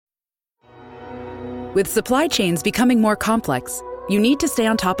With supply chains becoming more complex, you need to stay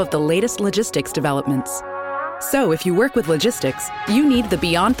on top of the latest logistics developments. So if you work with logistics, you need the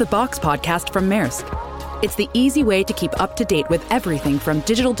Beyond the Box podcast from Maersk. It's the easy way to keep up to date with everything from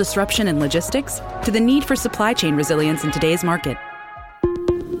digital disruption in logistics to the need for supply chain resilience in today's market.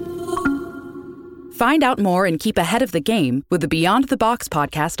 Find out more and keep ahead of the game with the Beyond the Box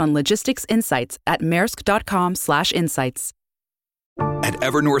podcast on logistics insights at maersk.com/insights. At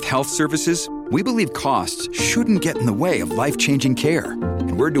Evernorth Health Services, we believe costs shouldn't get in the way of life-changing care,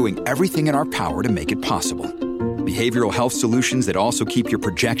 and we're doing everything in our power to make it possible. Behavioral health solutions that also keep your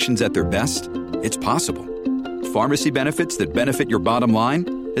projections at their best? It's possible. Pharmacy benefits that benefit your bottom line?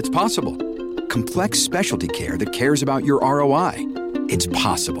 It's possible. Complex specialty care that cares about your ROI? It's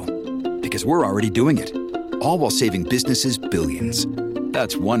possible. Because we're already doing it. All while saving businesses billions.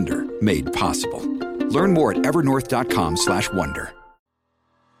 That's Wonder made possible. Learn more at evernorth.com/wonder.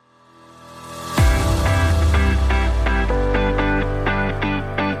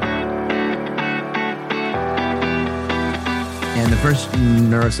 And the first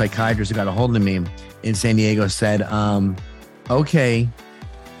neuropsychiatrist who got a hold of me in San Diego said, okay,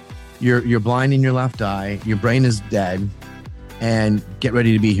 you're blind in your left eye, your brain is dead, and get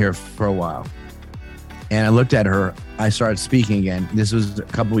ready to be here for a while. And I looked at her, I started speaking again. This was a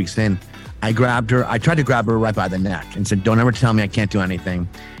couple weeks in. I grabbed her, I tried to grab her right by the neck and said, don't ever tell me I can't do anything.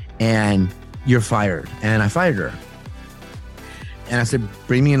 And you're fired. And I fired her. And I said,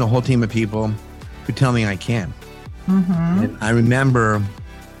 bring me in a whole team of people who tell me I can. Mm-hmm. And I remember,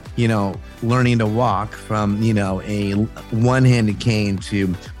 learning to walk from, a one-handed cane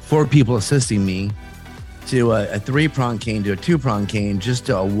to 4 people assisting me, to a 3-prong cane, to a 2-prong cane, just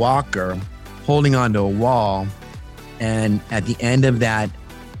to a walker holding onto a wall. And at the end of that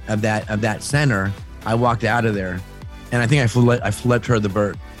center, I walked out of there, and I think I flipped her the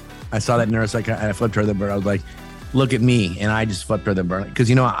bird. I saw that neuropsychiatrist, and I flipped her the bird. I was like, look at me. And I just flipped her the bird because,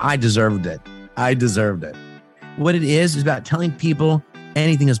 I deserved it. I deserved it. What it is about telling people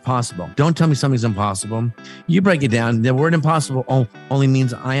anything is possible. Don't tell me something's impossible. You break it down. The word impossible only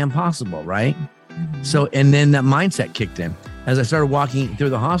means I am possible, right? Mm-hmm. So, and then that mindset kicked in. As I started walking through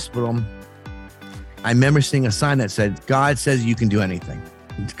the hospital, I remember seeing a sign that said, God says you can do anything.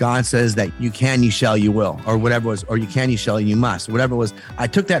 God says that you can, you shall, you will, or whatever it was, or you can, you shall, you must, whatever it was. I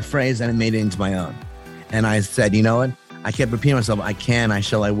took that phrase and I made it into my own. And I said, you know what? I kept repeating myself, I can, I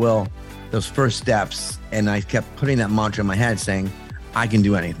shall, I will, those first steps. And I kept putting that mantra in my head saying, I can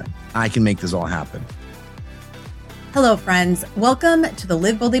do anything. I can make this all happen. Hello, friends. Welcome to the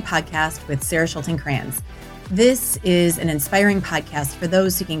Live Boldly podcast with Sarah Schulten-Kranz. This is an inspiring podcast for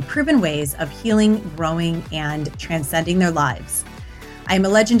those seeking proven ways of healing, growing, and transcending their lives. I am a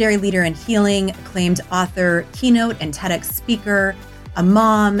legendary leader in healing, acclaimed author, keynote and TEDx speaker, a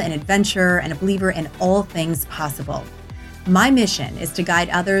mom, an adventurer, and a believer in all things possible. My mission is to guide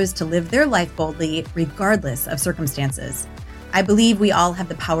others to live their life boldly, regardless of circumstances. I believe we all have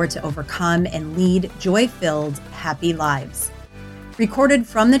the power to overcome and lead joy-filled, happy lives. Recorded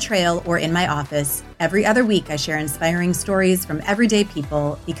from the trail or in my office, every other week I share inspiring stories from everyday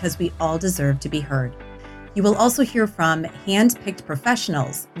people because we all deserve to be heard. You will also hear from hand-picked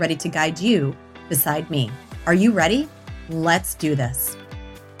professionals ready to guide you beside me. Are you ready? Let's do this.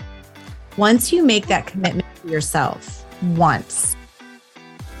 Once you make that commitment to yourself, once,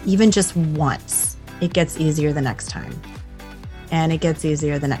 even just once, it gets easier the next time. And it gets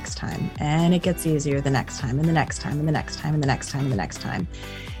easier the next time. And it gets easier the next time, and the next time, and the next time, and the next time, and the next time.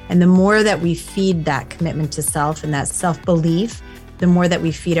 And the more that we feed that commitment to self and that self-belief, the more that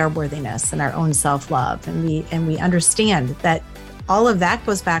we feed our worthiness and our own self-love. And we understand that all of that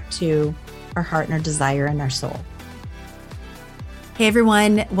goes back to our heart and our desire and our soul. Hey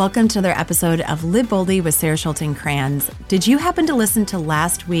everyone, welcome to another episode of Live Boldly with Sarah Schulten-Kranz. Did you happen to listen to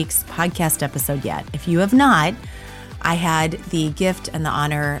last week's podcast episode yet? If you have not, I had the gift and the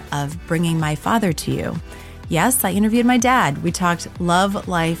honor of bringing my father to you. Yes, I interviewed my dad. We talked love,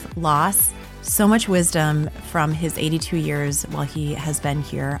 life, loss, so much wisdom from his 82 years while he has been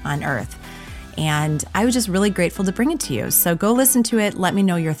here on earth. And I was just really grateful to bring it to you. So go listen to it. Let me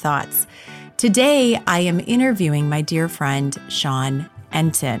know your thoughts. Today, I am interviewing my dear friend, Sean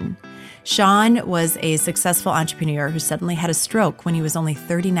Enton. Sean was a successful entrepreneur who suddenly had a stroke when he was only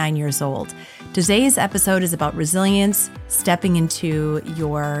 39 years old. Today's episode is about resilience, stepping into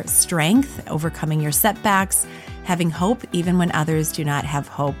your strength, overcoming your setbacks, having hope even when others do not have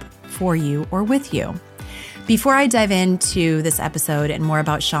hope for you or with you. Before I dive into this episode and more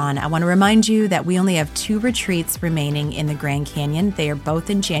about Sean, I want to remind you that we only have 2 retreats remaining in the Grand Canyon. They are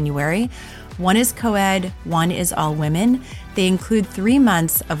both in January. One is co-ed, one is all women. They include 3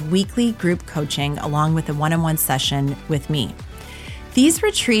 months of weekly group coaching along with a one-on-one session with me. These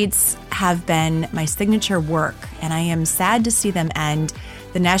retreats have been my signature work, and I am sad to see them end.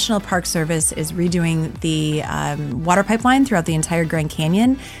 The National Park Service is redoing the water pipeline throughout the entire Grand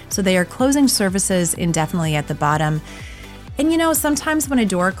Canyon, so they are closing services indefinitely at the bottom. And sometimes when a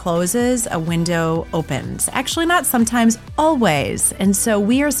door closes, a window opens. Actually, not sometimes, always. And so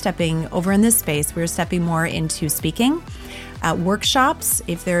we are stepping over in this space. We're stepping more into speaking, workshops.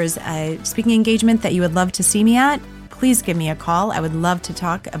 If there's a speaking engagement that you would love to see me at, please give me a call. I would love to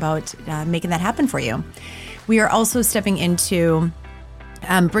talk about making that happen for you. We are also stepping into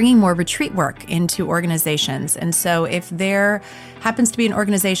bringing more retreat work into organizations. And so if there happens to be an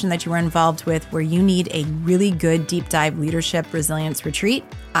organization that you are involved with where you need a really good deep dive leadership resilience retreat,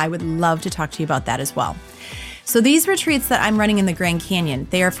 I would love to talk to you about that as well. So these retreats that I'm running in the Grand Canyon,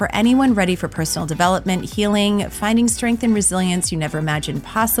 they are for anyone ready for personal development, healing, finding strength and resilience you never imagined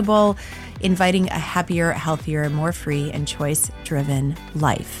possible, inviting a happier, healthier, more free and choice-driven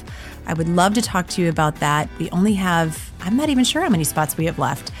life. I would love to talk to you about that. We only have, I'm not even sure how many spots we have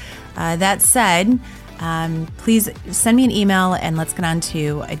left. That said, please send me an email and let's get on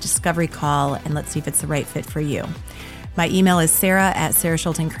to a discovery call and let's see if it's the right fit for you. My email is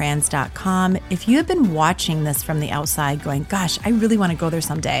sarah@sarahschultingcrans.com. If you have been watching this from the outside going, gosh, I really want to go there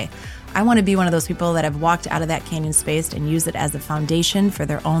someday. I want to be one of those people that have walked out of that canyon space and use it as a foundation for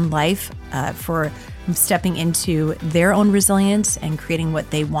their own life, for stepping into their own resilience and creating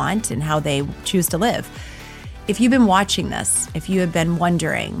what they want and how they choose to live. If you've been watching this, if you have been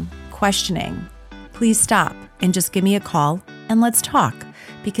wondering, questioning, please stop and just give me a call and let's talk,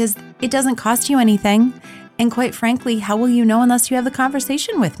 because it doesn't cost you anything. And quite frankly, how will you know unless you have the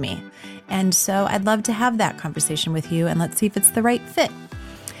conversation with me? And so I'd love to have that conversation with you and let's see if it's the right fit.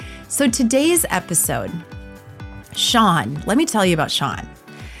 So today's episode, Sean, let me tell you about Sean.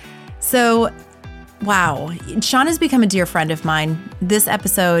 So, wow, Sean has become a dear friend of mine. This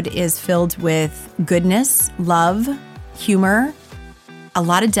episode is filled with goodness, love, humor, a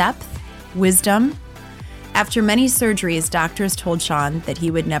lot of depth, wisdom. After many surgeries, doctors told Sean that he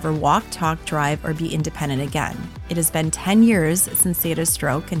would never walk, talk, drive, or be independent again. It has been 10 years since he had a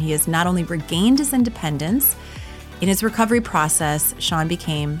stroke, and he has not only regained his independence. In his recovery process, Sean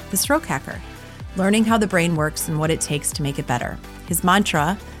became the stroke hacker, learning how the brain works and what it takes to make it better. His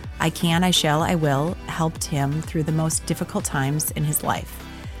mantra, I can, I shall, I will, helped him through the most difficult times in his life.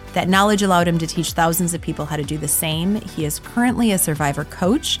 That knowledge allowed him to teach thousands of people how to do the same. He is currently a survivor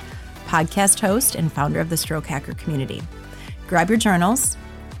coach, podcast host, and founder of the Stroke Hacker community. Grab your journals.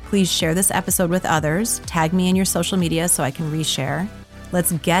 Please share this episode with others. Tag me in your social media so I can reshare.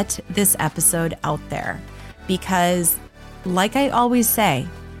 Let's get this episode out there. Because, like I always say,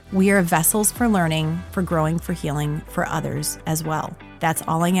 we are vessels for learning, for growing, for healing, for others as well. That's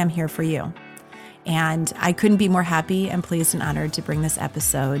all I am here for you. And I couldn't be more happy and pleased and honored to bring this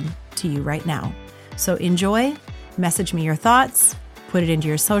episode to you right now. So enjoy, message me your thoughts, put it into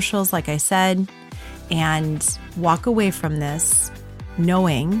your socials, like I said, and walk away from this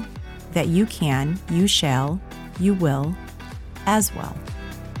knowing that you can, you shall, you will as well.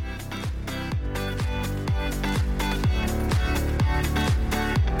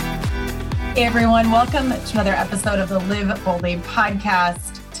 Hey everyone, welcome to another episode of the Live Boldly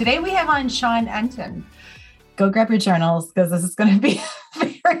podcast. Today we have on Sean Enton. Go grab your journals because this is going to be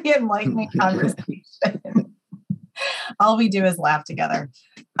a very enlightening conversation. All we do is laugh together.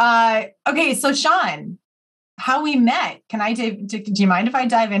 Okay, so Sean, how we met. Do you mind if I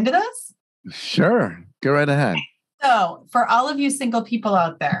dive into this? Sure, go right ahead. So for all of you single people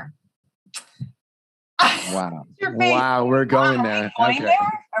out there. Wow. Wow, we're going there. Are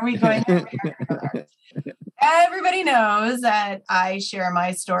we going there? Everybody knows that I share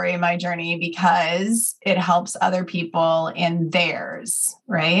my story, my journey, because it helps other people in theirs,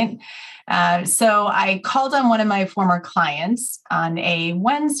 right? So I called on one of my former clients on a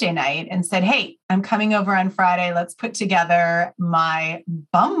Wednesday night and said, hey, I'm coming over on Friday. Let's put together my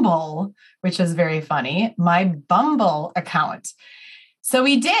Bumble, which is very funny, my Bumble account. So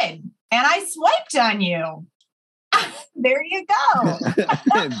we did. And I swiped on you. There you go.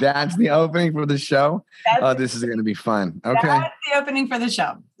 That's the opening for the show. This is going to be fun. Okay. That's the opening for the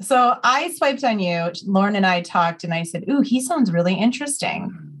show. So I swiped on you. Lauren and I talked and I said, ooh, he sounds really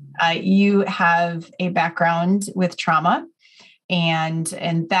interesting. You have a background with trauma and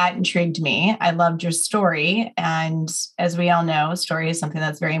that intrigued me. I loved your story. And as we all know, story is something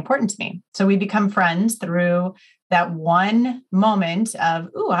that's very important to me. So we become friends through that one moment of,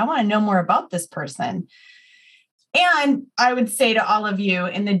 ooh, I want to know more about this person. And I would say to all of you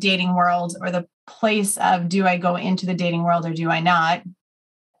in the dating world or the place of, do I go into the dating world or do I not?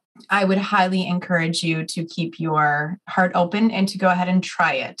 I would highly encourage you to keep your heart open and to go ahead and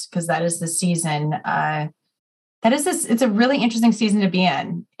try it, because that is the season. It's a really interesting season to be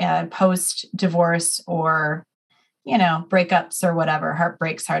in, post divorce or, breakups or whatever,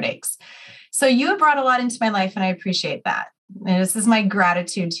 heartbreaks, heartaches. So you have brought a lot into my life, and I appreciate that. And this is my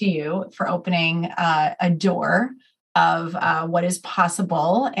gratitude to you for opening a door of what is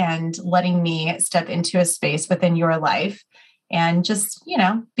possible and letting me step into a space within your life and just,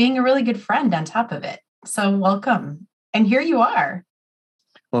 being a really good friend on top of it. So welcome. And here you are.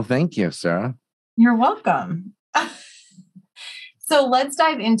 Well, thank you, Sarah. You're welcome. So let's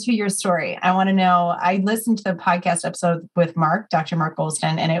dive into your story. I want to know, I listened to the podcast episode with Dr. Mark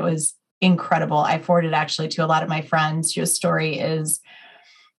Golston, and it was incredible. I forwarded actually to a lot of my friends. Your story is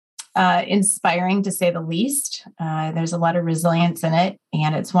inspiring, to say the least. There's a lot of resilience in it,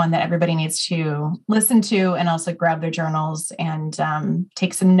 and it's one that everybody needs to listen to and also grab their journals and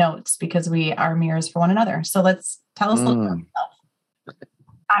take some notes, because we are mirrors for one another. So let's tell us a little about yourself.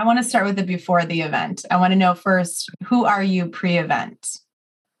 I want to start with the before the event. I want to know first, who are you pre-event?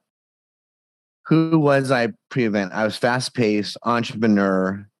 Who was I pre-event? I was fast-paced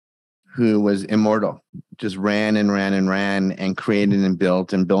entrepreneur who was immortal, just ran and ran and ran and created and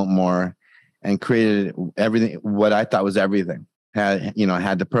built more and created everything, what I thought was everything. Had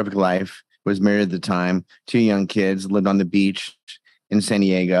the perfect life, was married at the time, 2 young kids, lived on the beach in San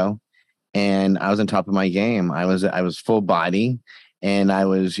Diego, and I was on top of my game. I was full body, and I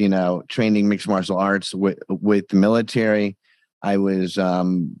was, training mixed martial arts with the military. I was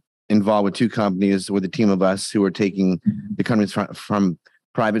involved with 2 companies with a team of us who were taking the companies from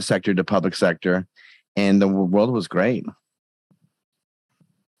private sector to public sector, and the world was great.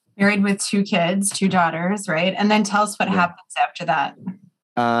 Married with 2 kids, 2 daughters, right? And then tell us what happens after that.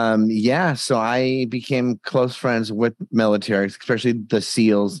 So I became close friends with military, especially the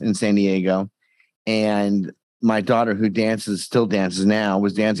SEALs in San Diego. And my daughter, who still dances now,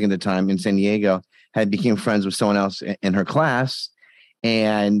 was dancing at the time in San Diego, became friends with someone else in her class.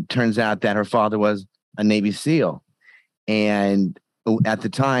 And turns out that her father was a Navy SEAL. And at the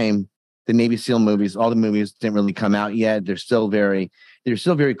time, the Navy SEAL movies, all the movies didn't really come out yet. They're still very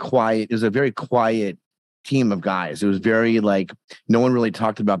quiet. It was a very quiet team of guys. It was very no one really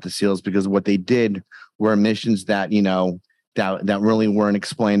talked about the SEALs, because what they did were missions that, that really weren't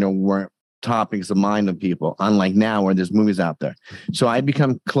explained or weren't topics of mind of people, unlike now where there's movies out there. So I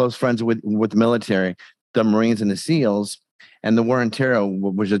become close friends with the military, the Marines and the SEALs, and the war on terror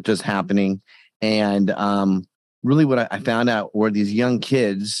was just happening. And really what I found out were these young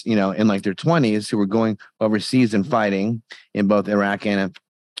kids, in their 20s, who were going overseas and fighting in both Iraq and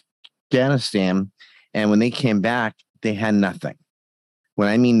Afghanistan. And when they came back, they had nothing. When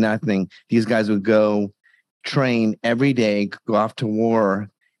I mean nothing, these guys would go train every day, go off to war.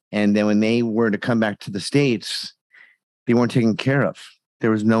 And then when they were to come back to the States, they weren't taken care of. There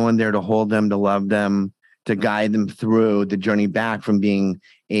was no one there to hold them, to love them, to guide them through the journey back from being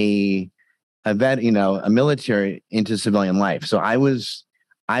a vet, a military, into civilian life. So I was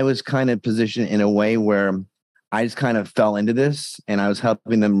kind of positioned in a way where I just kind of fell into this, and I was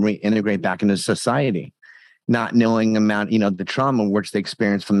helping them reintegrate back into society, not knowing the trauma which they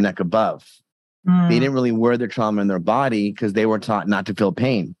experienced from the neck above. They didn't really wear their trauma in their body because they were taught not to feel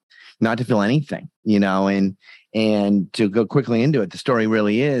pain, not to feel anything, and to go quickly into it. The story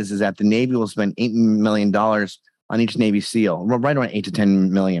really is that the Navy will spend $8 million on each Navy SEAL, right around 8 to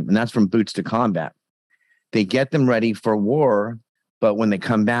 10 million. And that's from boots to combat. They get them ready for war, but when they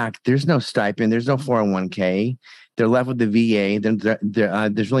come back, there's no stipend, there's no 401k. They're left with the VA.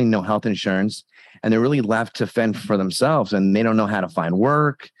 There's really no health insurance, and they're really left to fend for themselves. And they don't know how to find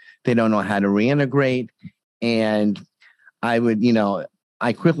work. They don't know how to reintegrate. And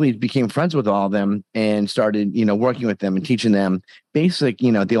I quickly became friends with all of them and started, working with them and teaching them basic,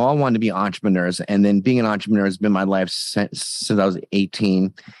 they all wanted to be entrepreneurs. And then being an entrepreneur has been my life since I was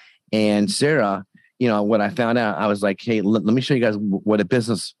 18. And Sarah, what I found out, I was like, hey, let me show you guys what a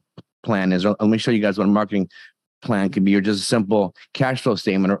business plan is. Or let me show you guys what a marketing plan could be, or just a simple cash flow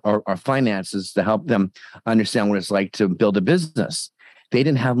statement or finances to help them understand what it's like to build a business. They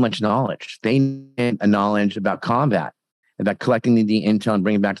didn't have much knowledge. They needed a knowledge about combat, about collecting the intel and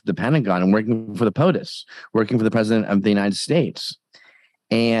bringing it back to the Pentagon, and working for the POTUS, working for the President of the United States.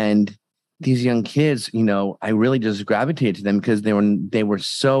 And these young kids, I really just gravitated to them because they were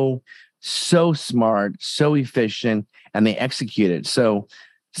so smart, so efficient, and they executed. So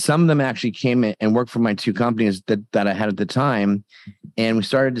some of them actually came in and worked for my 2 companies that I had at the time. And we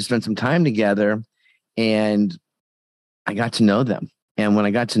started to spend some time together, and I got to know them. And when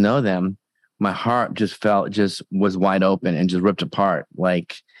I got to know them, my heart just was wide open and just ripped apart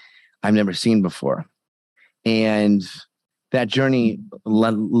like I've never seen before. And that journey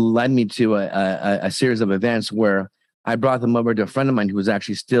led me to a series of events where I brought them over to a friend of mine who was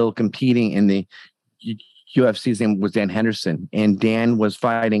actually still competing in the UFC. His name was Dan Henderson, and Dan was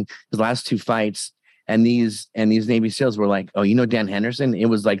fighting his last 2 fights. And these Navy SEALs were like, oh, you know Dan Henderson? It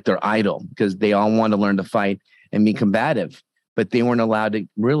was like their idol because they all wanted to learn to fight and be combative, but they weren't allowed to.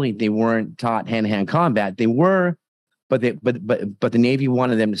 Really, they weren't taught hand-to-hand combat. They were, but the Navy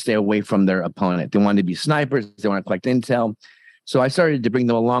wanted them to stay away from their opponent. They wanted to be snipers. They wanted to collect intel. So I started to bring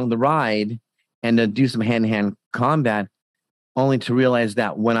them along the ride and to do some hand-to-hand combat, only to realize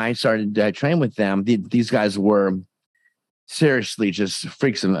that when I started to train with them, these guys were seriously just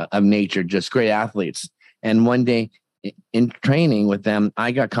freaks of nature, just great athletes. And one day in training with them,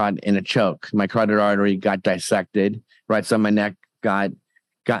 I got caught in a choke. My carotid artery got dissected. Right side of my neck got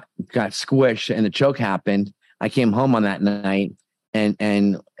squished, and the choke happened. I came home on that night,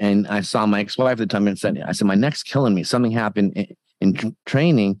 and I saw my ex-wife at the time and said, my neck's killing me. Something happened in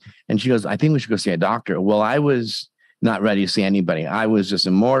training. And she goes, I think we should go see a doctor. Well, I was not ready to see anybody. I was just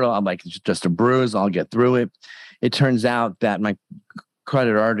immortal. I'm like, it's just a bruise. I'll get through it. It turns out that my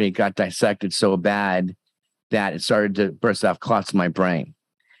carotid artery got dissected so bad that it started to burst off clots in my brain.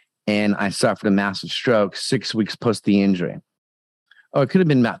 And I suffered a massive stroke 6 weeks post the injury. Oh, it could have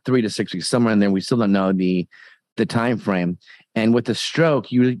been about 3 to 6 weeks, somewhere in there. We still don't know the time frame. And with the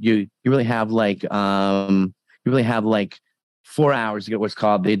stroke, you really have like 4 hours to get what's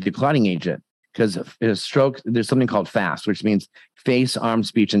called the declotting agent. Because in a stroke, there's something called FAST, which means face, arm,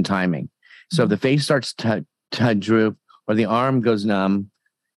 speech, and timing. So if the face starts to droop or the arm goes numb,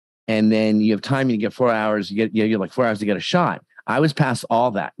 and then you have time to get 4 hours, you get like 4 hours to get a shot. I was past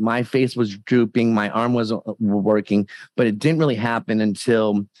all that. My face was drooping, my arm wasn't working, but it didn't really happen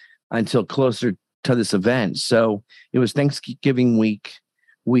until closer to this event. So it was Thanksgiving week.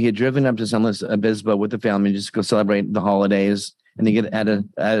 We had driven up to San Luis Obispo with the family just to go celebrate the holidays and to get out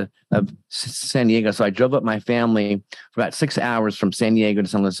of San Diego. So I drove up my family for about 6 hours from San Diego to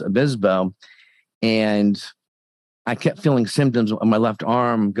San Luis Obispo, and I kept feeling symptoms on my left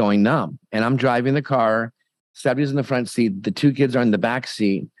arm going numb. And I'm driving the car, Stephanie's in the front seat, the 2 kids are in the back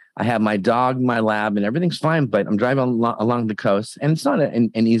seat. I have my dog, my lab, and everything's fine, but I'm driving along the coast, and it's not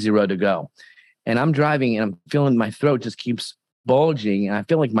an easy road to go. And I'm driving, and I'm feeling my throat just keeps bulging, and I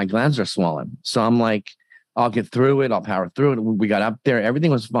feel like my glands are swollen. So I'm like, I'll get through it. I'll power through it. We got up there.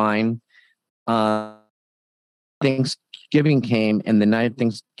 Everything was fine. Thanksgiving came, and the night of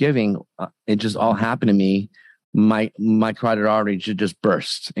Thanksgiving, it just all happened to me. My carotid artery just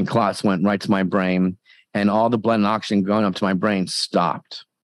burst, and clots went right to my brain, and all the blood and oxygen going up to my brain stopped.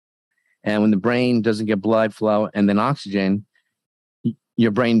 And when the brain doesn't get blood flow and then oxygen,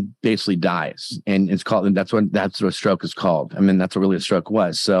 your brain basically dies. And it's called, and that's what a stroke is called. I mean, that's what really a stroke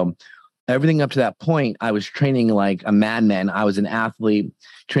was. So everything up to that point, I was training like a madman. I was an athlete,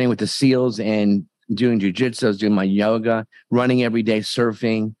 training with the SEALs and doing jujitsu. I was doing my yoga, running every day,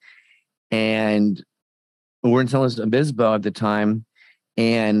 surfing. And we're in San Luis Obispo at the time.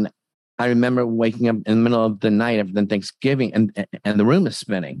 And I remember waking up in the middle of the night after Thanksgiving, and the room is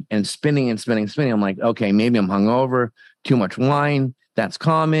spinning. I'm like, okay, maybe I'm hungover, too much wine. That's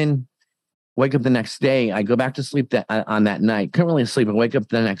common. Wake up the next day. I go back to sleep on that night. Couldn't really sleep. I wake up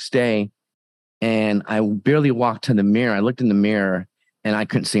the next day, and I barely walked to the mirror. I looked in the mirror, and I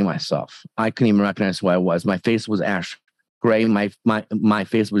couldn't see myself. I couldn't even recognize who I was. My face was ash gray. My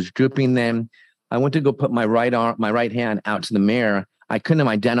face was drooping. Then I went to go put my right hand out to the mirror. I couldn't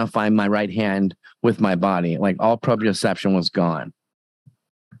identify my right hand with my body. Like all proprioception was gone.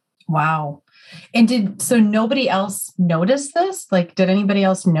 Wow. And so nobody else noticed this? Like, did anybody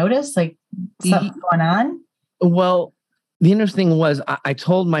else notice like something going on? Well, the interesting was I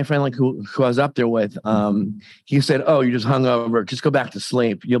told my friend, like who I was up there with, he said, "Oh, you just hung over. Just go back to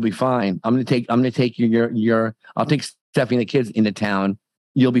sleep. You'll be fine. I'm going to take you, I'll take Stephanie and the kids into town.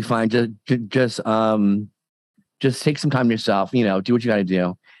 You'll be fine. Just take some time to yourself, do what you got to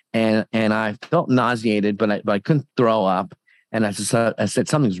do." And I felt nauseated, but I couldn't throw up. And I said,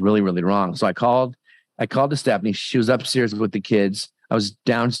 something's really, really wrong. So I called to Stephanie. She was upstairs with the kids. I was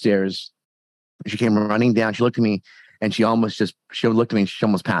downstairs. She came running down. She looked at me, and she looked at me and she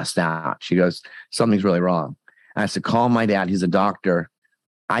almost passed out. She goes, "Something's really wrong." And I said, "Call my dad. He's a doctor.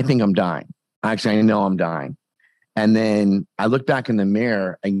 I think I'm dying. Actually, I know I'm dying." And then I looked back in the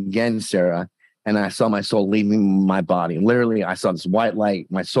mirror again, Sarah, and I saw my soul leaving my body. Literally, I saw this white light.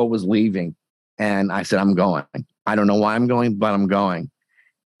 My soul was leaving. And I said, "I'm going. I don't know why I'm going, but I'm going."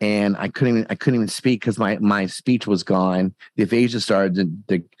 And I couldn't even speak because my speech was gone. The aphasia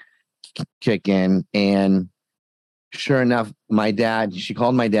started kick in. And sure enough, she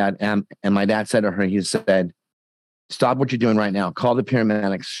called my dad, and my dad said to her, he said, "Stop what you're doing right now. Call the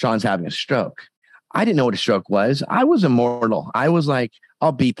paramedics. Sean's having a stroke." I didn't know what a stroke was. I was immortal. I was like,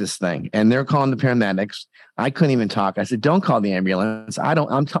 I'll beat this thing. And they're calling the paramedics. I couldn't even talk. I said, "Don't call the ambulance."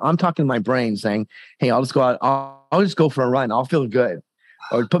 I'm talking to my brain saying, "Hey, I'll just go out. I'll just go for a run. I'll feel good."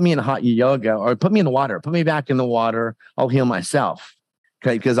 Or put me in a hot yoga, or put me in the water. Put me back in the water. I'll heal myself.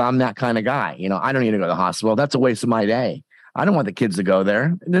 Okay, because I'm that kind of guy. I don't need to go to the hospital. That's a waste of my day. I don't want the kids to go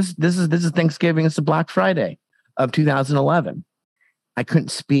there. This is Thanksgiving. It's a Black Friday of 2011. I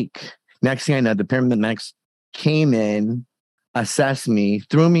couldn't speak. Next thing I know, the paramedics came in, assessed me,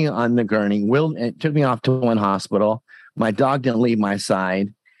 threw me on the gurney, took me off to one hospital. My dog didn't leave my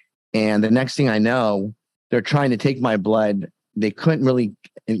side. And the next thing I know, they're trying to take my blood. They couldn't really,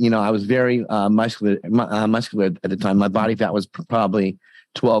 I was very muscular at the time. My body fat was probably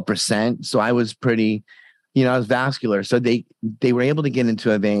 12%. So I was pretty, I was vascular. So they were able to get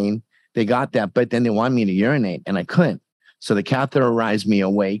into a vein. They got that, but then they wanted me to urinate, and I couldn't. So they catheterized me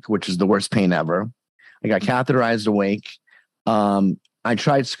awake, which is the worst pain ever. I got catheterized awake. I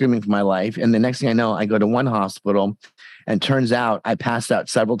tried screaming for my life. And the next thing I know, I go to one hospital, and turns out I passed out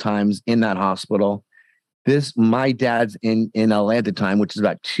several times in that hospital. My dad's in LA at the time, which is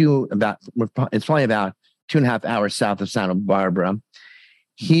it's probably about 2.5 hours south of Santa Barbara.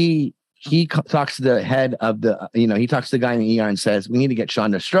 He talks to the head of he talks to the guy in the ER and says, "We need to get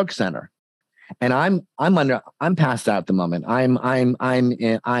Sean to stroke center." And I'm passed out at the moment. I'm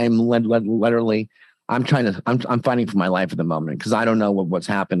literally, I'm fighting for my life at the moment because I don't know what's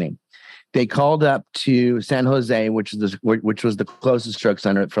happening. They called up to San Jose, which was the closest stroke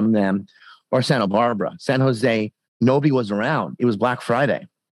center from them, or Santa Barbara. San Jose, nobody was around. It was Black Friday.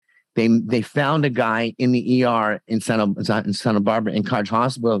 They found a guy in the ER in Santa Barbara in College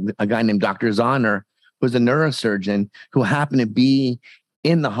Hospital, a guy named Dr. Zahner, who was a neurosurgeon who happened to be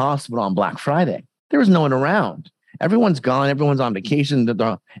in the hospital on Black Friday. There was no one around. Everyone's gone. Everyone's on vacation.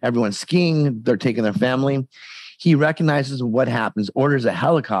 Everyone's skiing. They're taking their family. He recognizes what happens, orders a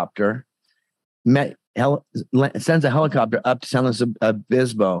helicopter, sends a helicopter up to San Luis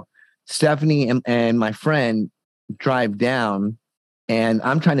Obispo. Stephanie and my friend drive down, and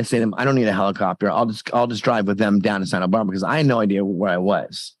I'm trying to say to them, "I don't need a helicopter. I'll just drive with them down to Santa Barbara," because I had no idea where I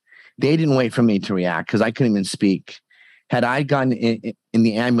was. They didn't wait for me to react because I couldn't even speak. Had I gotten in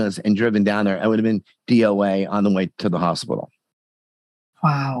the ambulance and driven down there, I would have been DOA on the way to the hospital.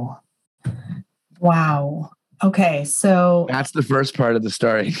 Wow. Okay, so that's the first part of the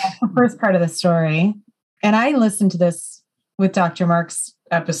story. And I listened to this with Dr. Mark's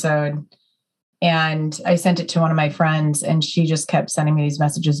episode, and I sent it to one of my friends, and she just kept sending me these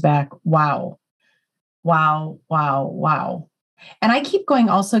messages back. Wow. And I keep going,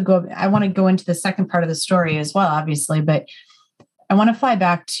 I want to go into the second part of the story as well, obviously, but I want to fly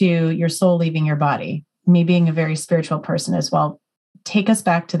back to your soul leaving your body, me being a very spiritual person as well. Take us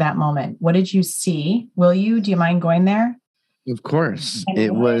back to that moment. What did you see? Do you mind going there? Of course. And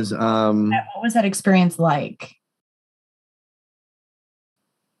it was, what was that experience like?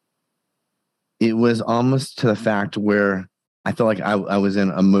 It was almost to the fact where I felt like I was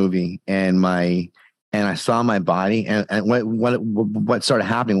in a movie, and I saw my body, and what started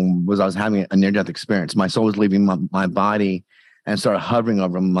happening was I was having a near-death experience. My soul was leaving my body and started hovering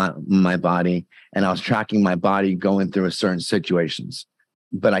over my body, and I was tracking my body going through certain situations.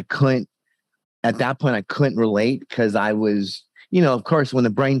 But at that point, I couldn't relate because I was, of course, when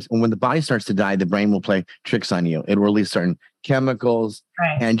the body starts to die, the brain will play tricks on you. It'll release certain chemicals,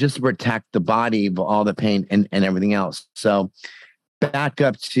 right, and just to protect the body of all the pain and everything else. So back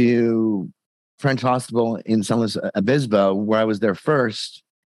up to French Hospital in San Luis Obispo, where I was there first,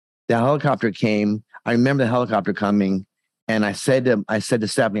 the helicopter came. I remember the helicopter coming, and I said to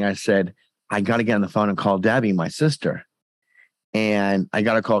Stephanie, I said, "I got to get on the phone and call Debbie, my sister." And I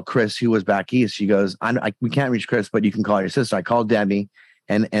got to call Chris, who was back east. She goes, "We can't reach Chris, but you can call your sister." I called Debbie,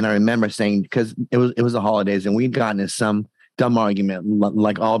 and I remember saying, because it was the holidays, and we'd gotten into some dumb argument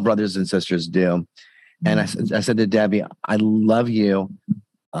like all brothers and sisters do. And I said to Debbie, "I love you.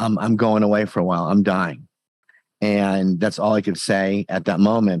 I'm going away for a while. I'm dying." And that's all I could say at that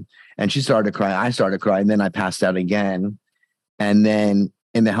moment. And she started to cry. I started to cry. And then I passed out again. And then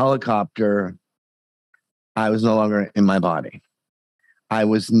in the helicopter, I was no longer in my body. I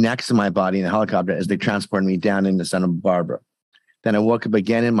was next to my body in the helicopter as they transported me down into Santa Barbara. Then I woke up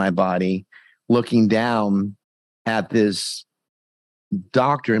again in my body, looking down at this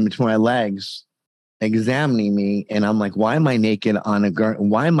doctor in between my legs, examining me. And I'm like, why am I naked on a gurney?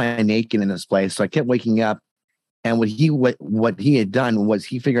 Why am I naked in this place? So I kept waking up And what he had done was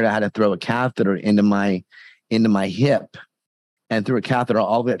he figured out how to throw a catheter into my hip and threw a catheter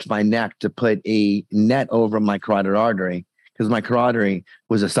all the way up to my neck to put a net over my carotid artery, because my carotid artery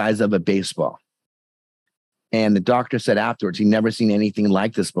was the size of a baseball. And the doctor said afterwards, he'd never seen anything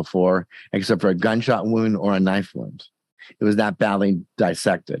like this before, except for a gunshot wound or a knife wound. It was that badly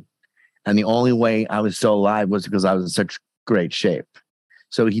dissected. And the only way I was still alive was because I was in such great shape.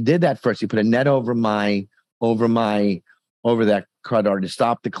 So he did that first. He put a net over that carotid artery to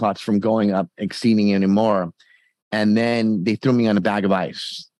stop the clots from going up, exceeding anymore. And then they threw me on a bag of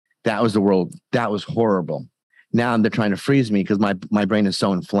ice. That was the world. That was horrible. Now they're trying to freeze me because my brain is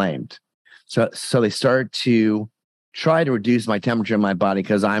so inflamed. So they start to try to reduce my temperature in my body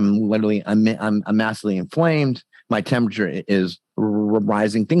because I'm massively inflamed. My temperature is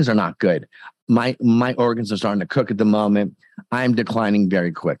rising. Things are not good. My organs are starting to cook at the moment. I'm declining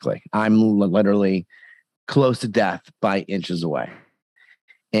very quickly. I'm literally close to death by inches away.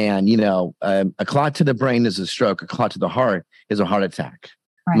 And, a clot to the brain is a stroke. A clot to the heart is a heart attack.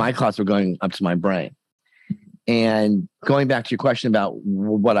 Right. My clots were going up to my brain. And going back to your question about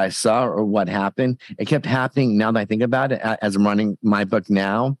what I saw or what happened, it kept happening. Now that I think about it, as I'm running my book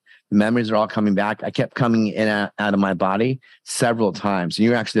now, the memories are all coming back. I kept coming in and out of my body several times. And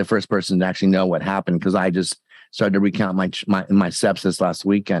you're actually the first person to actually know what happened, because I just started to recount my steps this last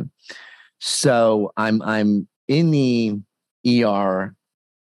weekend. So I'm in the ER.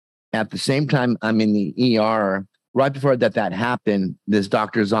 At the same time, I'm in the ER. Right before that happened, this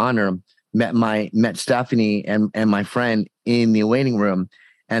doctor's honor met Stephanie and my friend in the waiting room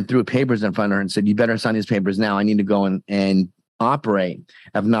and threw papers in front of her and said, "You better sign these papers now. I need to go and operate.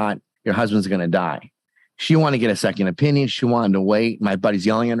 If not, your husband's going to die." She wanted to get a second opinion. She wanted to wait. My buddy's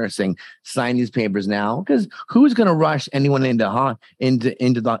yelling at her saying, "Sign these papers now." Because who's going to rush anyone into but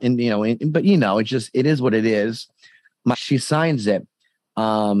it is what it is. She signs it.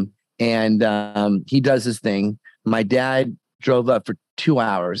 And he does his thing. My dad drove up for 2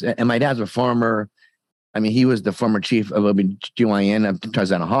 hours, and my dad's he was the former chief of OBGYN at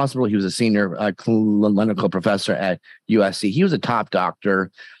Tarzana Hospital. He was a senior clinical professor at USC. He was a top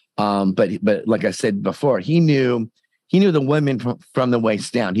doctor. But like I said before, he knew the women from the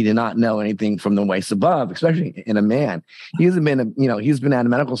waist down. He did not know anything from the waist above, especially in a man. He's been out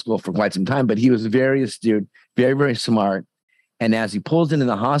of medical school for quite some time, but he was very astute, very, very smart. And as he pulls into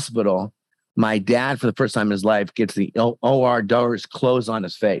the hospital, my dad, for the first time in his life, gets the OR doors closed on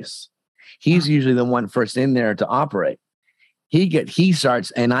his face. He's usually the one first in there to operate. He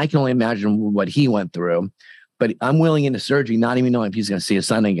starts, and I can only imagine what he went through, but I'm willing into surgery, not even knowing if he's going to see his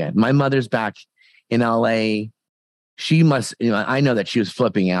son again. My mother's back in LA. She must, I know that she was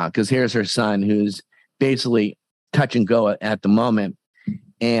flipping out, because here's her son who's basically touch and go at the moment.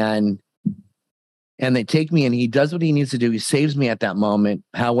 And they take me, and he does what he needs to do. He saves me at that moment.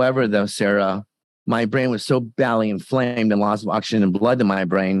 However, though, Sarah, my brain was so badly inflamed and loss of oxygen and blood in my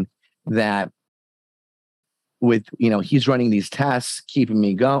brain that he's running these tests, keeping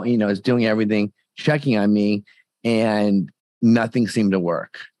me going, is doing everything, checking on me, and nothing seemed to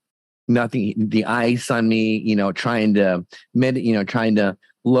work. Nothing. The ice on me, trying to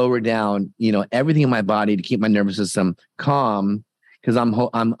lower down, everything in my body to keep my nervous system calm. Because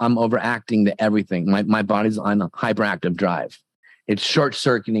I'm overacting to everything. My body's on a hyperactive drive. It's short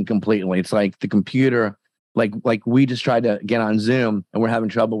circuiting completely. It's like the computer, like we just tried to get on Zoom and we're having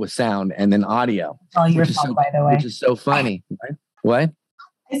trouble with sound and then audio. All your fault, by the way. Which is so funny. Right? What?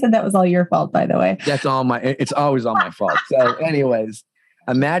 I said that was all your fault, by the way. It's always all my fault. So, anyways,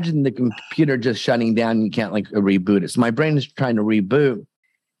 imagine the computer just shutting down and you can't reboot it. So my brain is trying to reboot,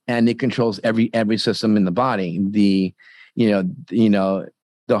 and it controls every system in the body. The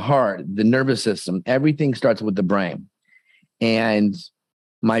heart, the nervous system, everything starts with the brain. And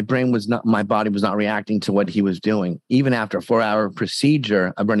my body was not reacting to what he was doing. Even after a 4-hour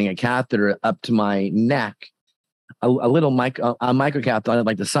procedure of running a catheter up to my neck, a micro catheter,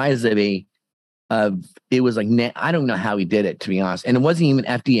 like the size of it was like, I don't know how he did it, to be honest. And it wasn't even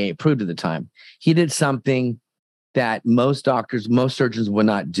FDA approved at the time. He did something that most surgeons would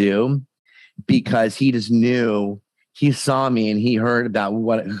not do, because he just knew. He saw me and he heard about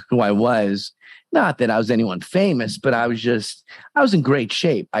who I was. Not that I was anyone famous, but I was in great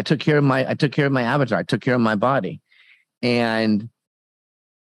shape. I took care of my avatar. I took care of my body, and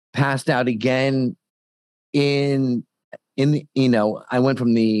passed out again I went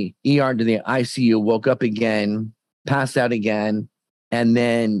from the ER to the ICU, woke up again, passed out again. And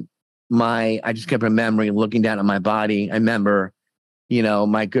then I just kept remembering, looking down at my body. I remember,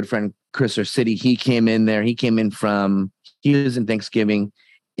 my good friend, Chris City, he came in there. He was in Thanksgiving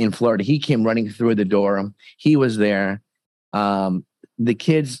in Florida. He came running through the door. He was there. The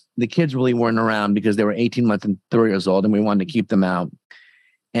kids really weren't around because they were 18 months and 3 years old, and we wanted to keep them out.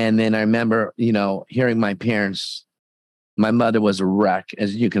 And then I remember, hearing my parents. My mother was a wreck,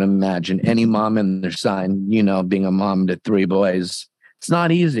 as you can imagine. Any mom and their son, being a mom to 3 boys, it's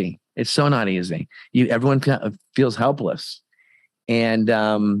not easy. It's so not easy. Everyone feels helpless, and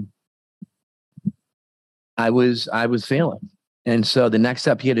I was failing. And so the next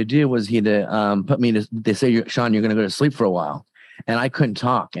step he had to do was he had to put me to. They say, Sean, you're going to go to sleep for a while, and I couldn't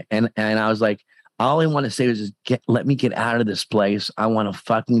talk. And I was like, all I want to say is just let me get out of this place. I want to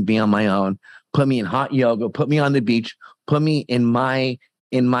fucking be on my own. Put me in hot yoga. Put me on the beach. Put me in my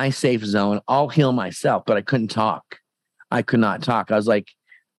safe zone. I'll heal myself. But I couldn't talk. I could not talk. I was like,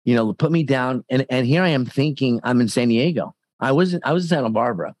 put me down. And here I am thinking I'm in San Diego. I was in Santa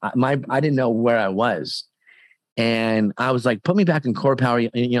Barbara. I didn't know where I was. And I was like, put me back in core power,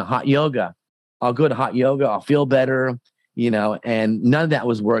 hot yoga. I'll go to hot yoga. I'll feel better, and none of that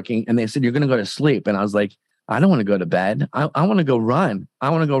was working. And they said, you're going to go to sleep. And I was like, I don't want to go to bed. I want to go run. I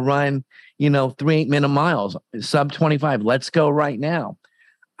want to go run, 3 8-minute miles, sub 25. Let's go right now.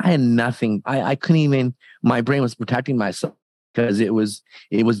 I had nothing. I couldn't even, my brain was protecting myself because it was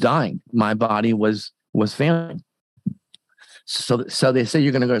dying. My body was failing. So they said,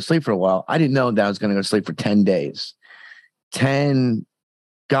 you're going to go to sleep for a while. I didn't know that I was going to go to sleep for 10 days, 10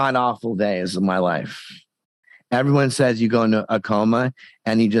 god awful days of my life. Everyone says you go into a coma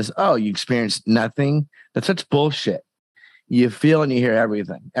and you experience nothing. That's such bullshit. You feel and you hear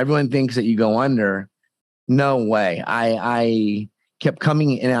everything. Everyone thinks that you go under. No way. I kept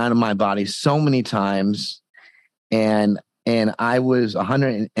coming in and out of my body so many times. And I was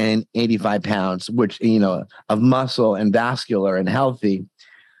 185 pounds, which, of muscle and vascular and healthy.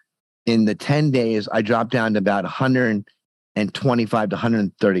 In the 10 days, I dropped down to about 125 to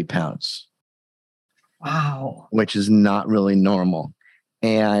 130 pounds. Wow. Which is not really normal.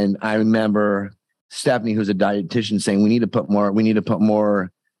 And I remember Stephanie, who's a dietitian, saying, we need to get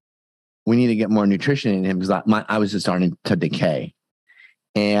more nutrition in him because I was just starting to decay.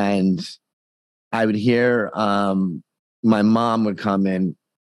 And I would hear my mom would come in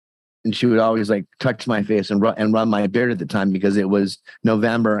and she would always like touch my face and run my beard at the time because it was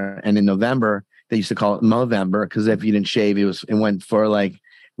November. And in November, they used to call it Movember because if you didn't shave, it went for like,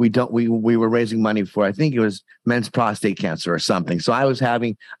 we were raising money for, I think it was men's prostate cancer or something. So I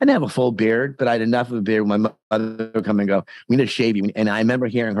didn't have a full beard, but I had enough of a beard. My mother would come and go, we need to shave you. And I remember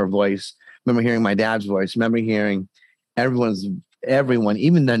hearing her voice, remember hearing my dad's voice, remember hearing everyone,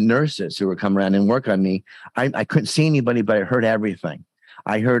 even the nurses who would come around and work on me. I couldn't see anybody, but I heard everything.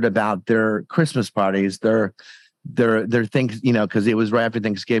 I heard about their Christmas parties, their things, because it was right after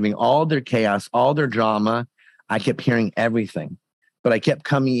Thanksgiving, all their chaos, all their drama. I kept hearing everything. But I kept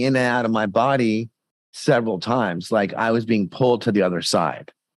coming in and out of my body several times, like I was being pulled to the other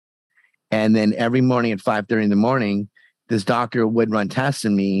side. And then every morning at 5:30 in the morning, this doctor would run tests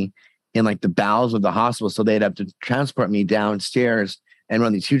on me in like the bowels of the hospital. So they'd have to transport me downstairs and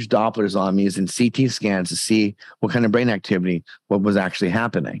run these huge Dopplers on me and CT scans to see what kind of brain activity, what was actually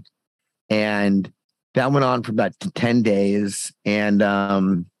happening. And that went on for about 10 days. And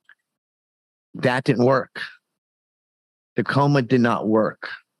that didn't work. The coma did not work.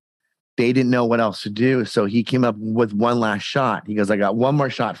 They didn't know what else to do. So he came up with one last shot. He goes, I got one more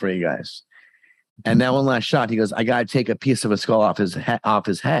shot for you guys. And that one last shot, he goes, I got to take a piece of a skull off his head.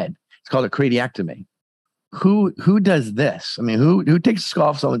 It's called a craniectomy. Who does this? I mean, who takes a skull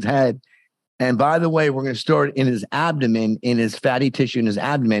off someone's head? And by the way, we're going to store it in his abdomen, in his fatty tissue in his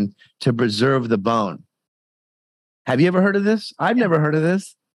abdomen to preserve the bone. Have you ever heard of this? I've never heard of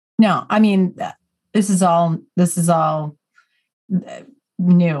this. No, I mean, this is all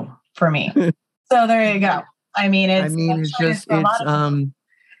new for me. So there you go.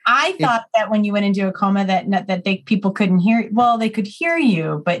 I thought that when you went into a coma that people couldn't hear. Well, they could hear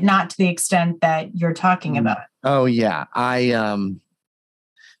you, but not to the extent that you're talking about. Oh yeah.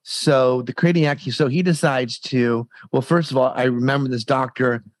 So the craniectomy, so he decides to, well, first of all, I remember this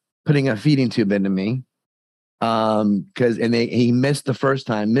doctor putting a feeding tube into me. He missed the first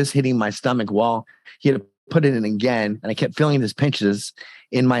time, hitting my stomach wall. He had to put it in again, and I kept feeling these pinches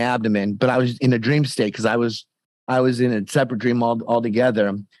in my abdomen. But I was in a dream state because I was in a separate dream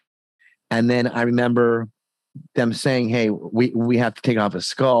altogether. And then I remember them saying, "Hey, we have to take off a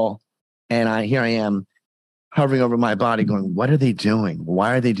skull." And here I am, hovering over my body, going, "What are they doing?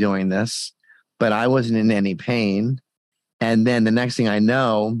 Why are they doing this?" But I wasn't in any pain. And then the next thing I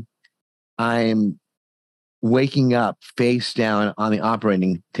know, I'm waking up face down on the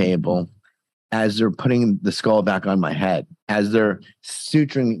operating table. as they're putting the skull back on my head, as they're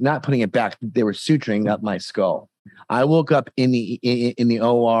suturing, not putting it back, they were suturing up my skull. I woke up in the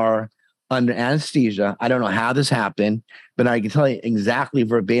OR under anesthesia. I don't know how this happened, but I can tell you exactly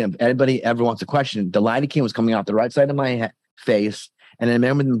verbatim. Anybody ever wants a question, the lidocaine was coming out the right side of my face. And I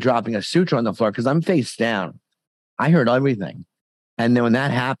remember them dropping a suture on the floor because I'm face down. I heard everything. And then when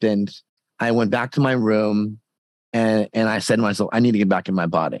that happened, I went back to my room and I said to myself, I need to get back in my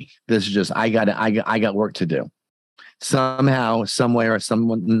body. This is just, I got work to do. Somehow, somewhere, or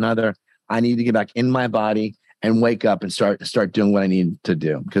someone another, I need to get back in my body and wake up and start doing what I need to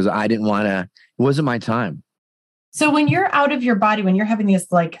do, because I didn't want to, it wasn't my time. So when you're out of your body, when you're having these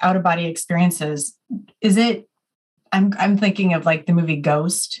like out of body experiences, is it, I'm thinking of like the movie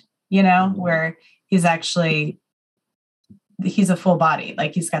Ghost, where he's a full body,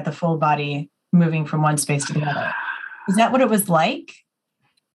 like he's got the full body moving from one space to the other. Is that what it was like?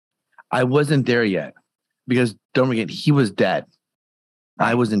 I wasn't there yet, because don't forget, he was dead.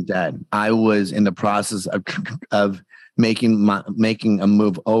 I wasn't dead. I was in the process of making a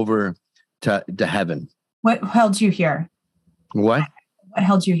move over to heaven. What held you here? What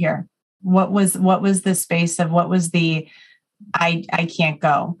held you here? What was the space of, what was the, I can't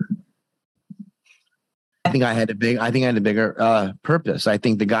go? I think I had a bigger purpose. I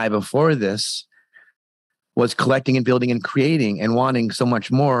think the guy before this was collecting and building and creating and wanting so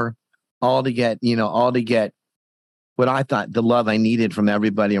much more, all to get what I thought the love I needed from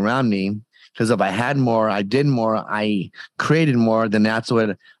everybody around me. Because if I had more, I did more, I created more, then that's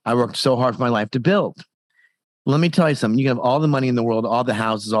what I worked so hard for my life to build. Let me tell you something. You can have all the money in the world, all the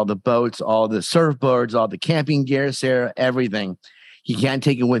houses, all the boats, all the surfboards, all the camping gear, Sarah, everything. You can't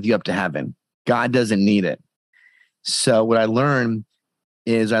take it with you up to heaven. God doesn't need it. So what I learned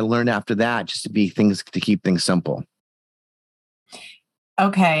after that just to keep things simple.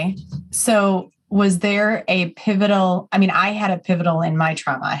 Okay. So was there a pivotal, I had a pivotal in my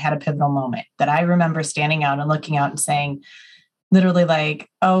trauma. I had a pivotal moment that I remember standing out and looking out and saying, literally like,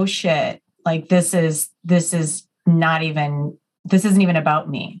 oh shit, like this isn't even about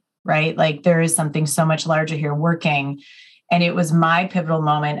me, right? Like there is something so much larger here working. And it was my pivotal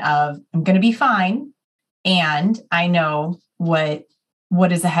moment of, I'm going to be fine. And I know what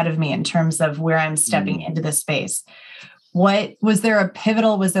is ahead of me in terms of where I'm stepping into this space. Was there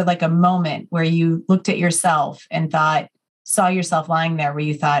like a moment where you looked at yourself and saw yourself lying there where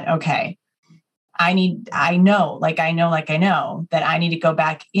you thought, okay, I know that I need to go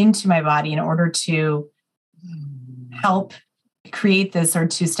back into my body in order to help create this, or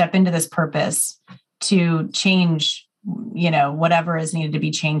to step into this purpose to change, whatever is needed to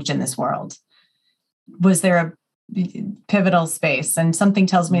be changed in this world? Was there a pivotal space? And something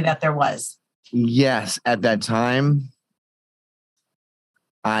tells me that there was. Yes. At that time,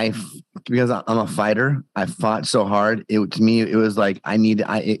 because I'm a fighter, I fought so hard. To me, it was like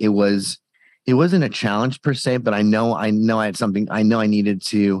it wasn't a challenge per se, but I know I had something. I know I needed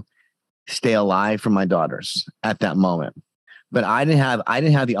to stay alive for my daughters at that moment. But I didn't have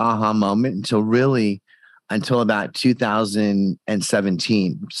the aha moment until about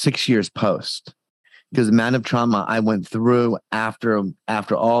 2017, 6 years post, because the amount of trauma I went through after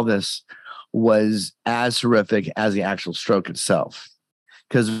all this was as horrific as the actual stroke itself.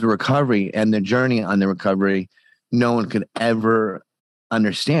 Because the recovery and the journey on the recovery, no one could ever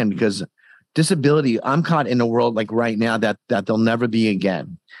understand, because disability, I'm caught in a world like right now that there'll never be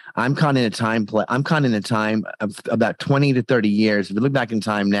again. I'm caught in a time of about 20 to 30 years. If you look back in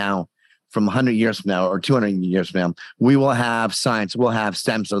time now, from 100 years from now or 200 years from now, we will have science, we'll have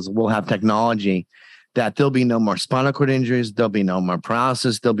stem cells, we'll have technology, that there'll be no more spinal cord injuries, there'll be no more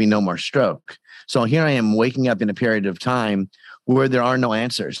paralysis, there'll be no more stroke. So here I am waking up in a period of time where there are no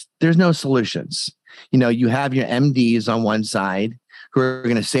answers. There's no solutions. You have your MDs on one side who are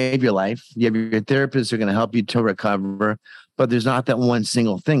going to save your life. You have your therapists who are going to help you to recover, but there's not that one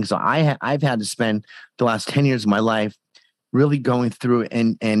single thing. So I've had to spend the last 10 years of my life really going through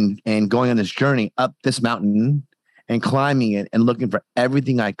and going on this journey up this mountain and climbing it and looking for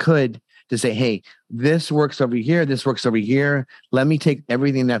everything I could to say, hey, this works over here. This works over here. Let me take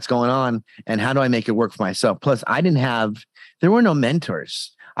everything that's going on and how do I make it work for myself? Plus, there were no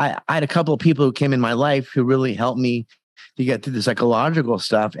mentors. I had a couple of people who came in my life who really helped me to get through the psychological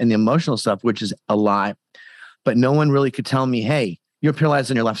stuff and the emotional stuff, which is a lot. But no one really could tell me, hey, you're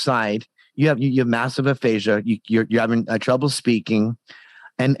paralyzed on your left side. You have massive aphasia. You're having trouble speaking.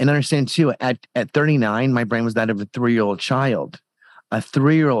 And understand too, at 39, my brain was that of a 3-year-old child. A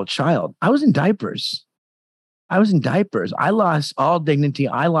 3-year-old child. I was in diapers. I lost all dignity.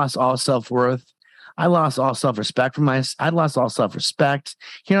 I lost all self-worth. I lost all self-respect I lost all self-respect.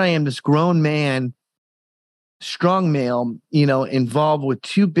 Here I am, this grown man, strong male, involved with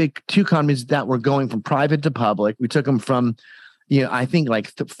two companies that were going from private to public. We took them from, I think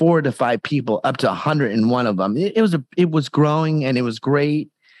like 4 to 5 people up to 101 of them. It was growing and it was great.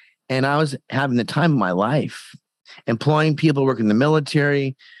 And I was having the time of my life, employing people, working in the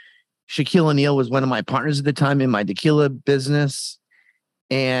military. Shaquille O'Neal was one of my partners at the time in my tequila business.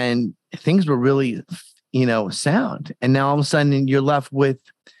 And things were really, sound. And now all of a sudden you're left with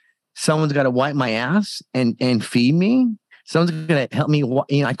someone's got to wipe my ass and feed me. Someone's going to help me.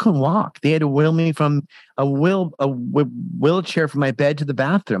 I couldn't walk. They had to wheel me from a wheelchair from my bed to the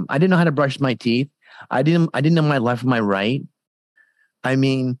bathroom. I didn't know how to brush my teeth. I didn't know my left from my right. I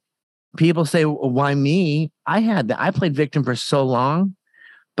mean, people say, well, why me? I had that. I played victim for so long,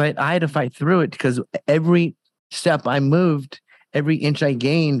 but I had to fight through it because every step I moved, every inch I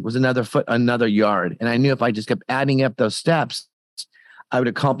gained was another foot, another yard. And I knew if I just kept adding up those steps, I would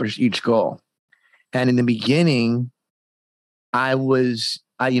accomplish each goal. And in the beginning, I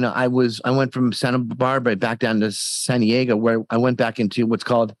went from Santa Barbara back down to San Diego, where I went back into what's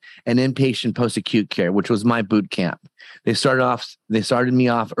called an inpatient post-acute care, which was my boot camp. They started me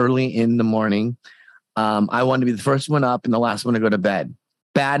off early in the morning. I wanted to be the first one up and the last one to go to bed.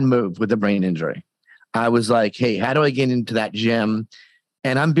 Bad move with a brain injury. I was like, hey, how do I get into that gym?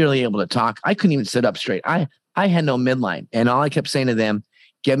 And I'm barely able to talk. I couldn't even sit up straight. I had no midline. And all I kept saying to them,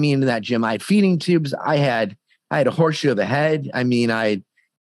 get me into that gym. I had feeding tubes. I had a horseshoe of a head. I mean, I had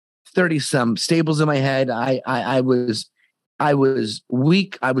 30 some staples in my head. I was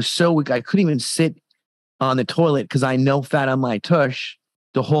weak. I was so weak. I couldn't even sit on the toilet because I had no fat on my tush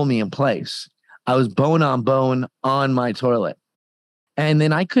to hold me in place. I was bone on bone on my toilet. And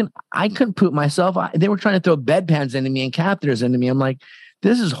then I couldn't poop myself. They were trying to throw bedpans into me and catheters into me. I'm like,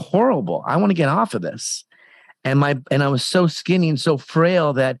 this is horrible. I want to get off of this. And I was so skinny and so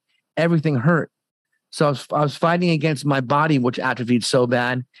frail that everything hurt. So I was fighting against my body, which atrophied so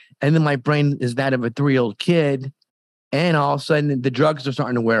bad. And then my brain is that of a 3-year-old kid. And all of a sudden the drugs are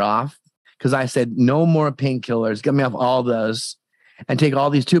starting to wear off because I said, no more painkillers, get me off all those and take all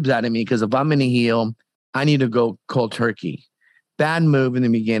these tubes out of me. Because if I'm going to heal, I need to go cold turkey. Bad move in the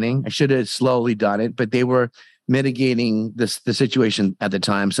beginning. I should have slowly done it, but they were mitigating the situation at the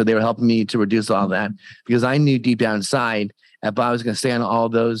time. So they were helping me to reduce all that because I knew deep down inside if I was going to stay on all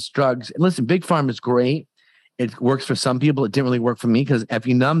those drugs. And listen, Big Pharma is great. It works for some people. It didn't really work for me because if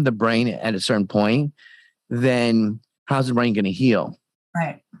you numb the brain at a certain point, then how's the brain going to heal?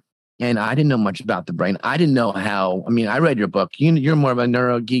 Right. And I didn't know much about the brain. I didn't know how. I mean, I read your book. You're more of a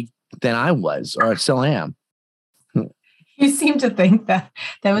neuro geek than I was, or I still am. You seem to think that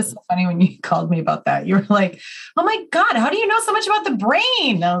was so funny when you called me about that. You were like, oh my God, how do you know so much about the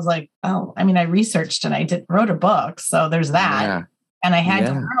brain? I was like, oh, I mean, I researched and I wrote a book. So there's that. Yeah. And I had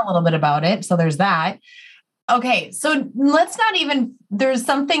to learn a little bit about it. So there's that. Okay. So let's not even, there's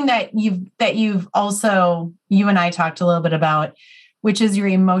something that you've also, you and I talked a little bit about, which is your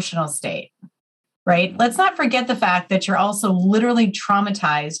emotional state, right? Let's not forget the fact that you're also literally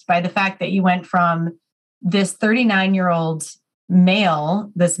traumatized by the fact that you went from this 39-year-old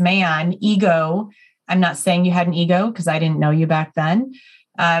male, this man, ego. I'm not saying you had an ego because I didn't know you back then,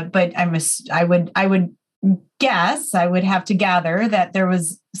 but I would guess, I would have to gather that there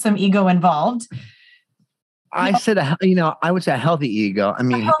was some ego involved. I said, I would say a healthy ego. I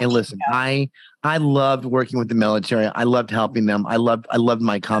mean, and listen, ego. I loved working with the military. I loved helping them. I loved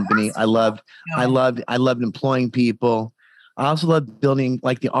my company. I loved employing people. I also loved building,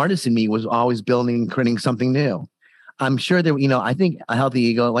 like the artist in me was always building, creating something new. I'm sure that, I think a healthy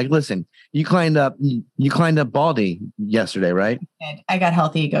ego, like, listen, you climbed up Baldy yesterday, right? I got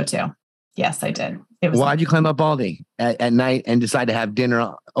healthy ego too. Yes, I did. Why'd you climb up Baldy at night and decide to have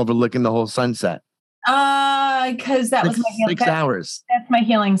dinner overlooking the whole sunset? Because that was my 6 hours. That's my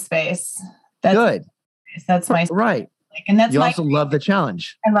healing space. That's good. That's my right. And that's you also love the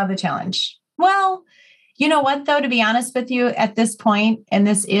challenge. I love the challenge. Well, you know what, though, to be honest with you at this point, and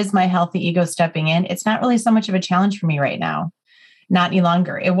this is my healthy ego stepping in, it's not really so much of a challenge for me right now. Not any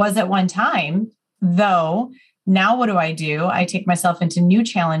longer. It was at one time, though. Now what do? I take myself into new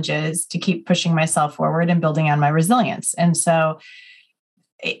challenges to keep pushing myself forward and building on my resilience. And so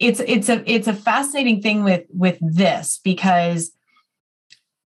it's a fascinating thing with this because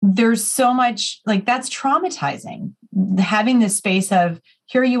there's so much, like, that's traumatizing. Having this space of,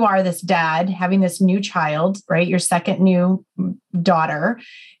 here you are, this dad, having this new child, right? Your second new daughter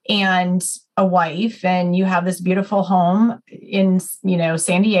and a wife, and you have this beautiful home in,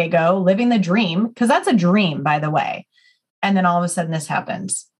 San Diego, living the dream, because that's a dream, by the way. And then all of a sudden this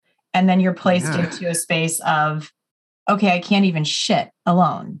happens. And then you're placed into a space of, okay, I can't even shit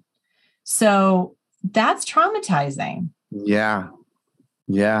alone. So that's traumatizing. Yeah.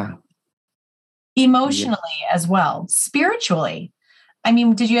 Yeah. Emotionally as well. Spiritually. I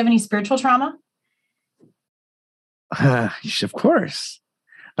mean, did you have any spiritual trauma? Of course.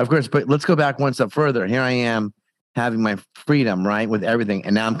 Of course. But let's go back one step further. Here I am having my freedom, right? With everything.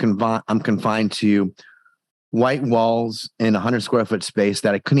 And now I'm confined to white walls in a 100 square foot space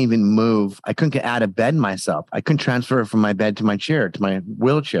that I couldn't even move. I couldn't get out of bed myself. I couldn't transfer from my bed to my chair, to my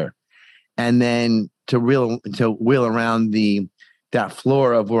wheelchair. And then to wheel around that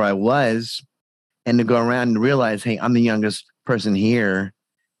floor of where I was, and to go around and realize, hey, I'm the youngest person here.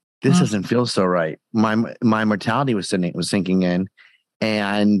 This doesn't feel so right. My mortality was sinking in,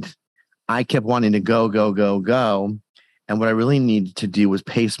 and I kept wanting to go. And what I really needed to do was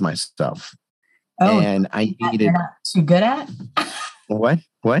pace myself. And I needed. You're not too good at? What?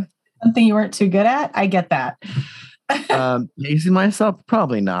 Something you weren't too good at? I get that. Pacing myself?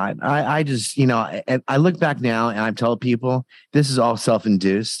 Probably not. I just, I look back now and I tell people this is all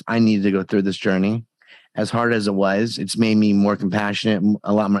self-induced. I needed to go through this journey. As hard as it was, it's made me more compassionate,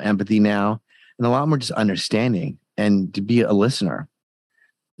 a lot more empathy now, and a lot more just understanding and to be a listener.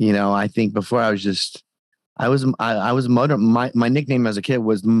 I think before I was a motor. My nickname as a kid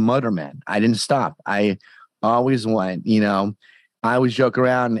was Motorman. I didn't stop. I always went, I always joke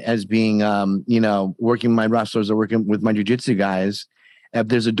around as being, working with my wrestlers or working with my jiu-jitsu guys. If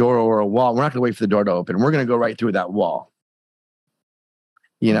there's a door or a wall, we're not going to wait for the door to open. We're going to go right through that wall.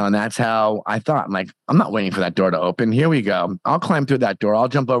 And that's how I thought. I'm like, I'm not waiting for that door to open. Here we go. I'll climb through that door. I'll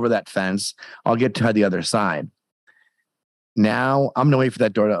jump over that fence. I'll get to the other side. Now I'm going to wait for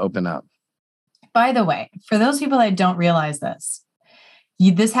that door to open up. By the way, for those people that don't realize this,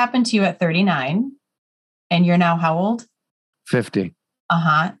 this happened to you at 39, and you're now how old? 50.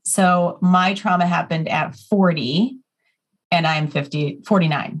 So my trauma happened at 40, and I'm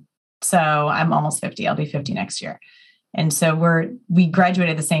 49. So I'm almost 50. I'll be 50 next year. And so we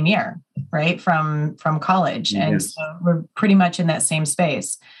graduated the same year, right? From college. Yes. And so we're pretty much in that same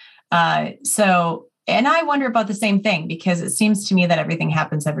space. And I wonder about the same thing, because it seems to me that everything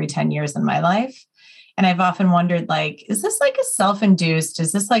happens every 10 years in my life. And I've often wondered, like, is this like a self-induced?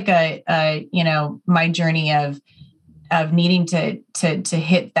 Is this like my journey of needing to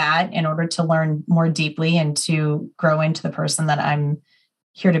hit that in order to learn more deeply and to grow into the person that I'm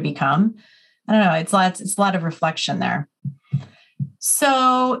here to become? I don't know. It's a lot of reflection there.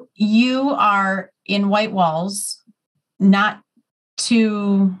 So you are in white walls, not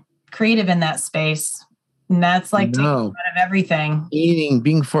too creative in that space. And that's like taking out of everything.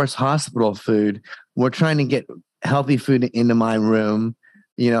 Being forced hospital food. We're trying to get healthy food into my room.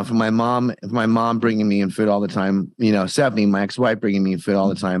 For my mom bringing me in food all the time, Stephanie, my ex-wife, bringing me in food all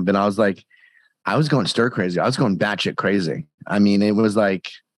the time. But I was like, I was going stir crazy. I was going batshit crazy. I mean, it was like,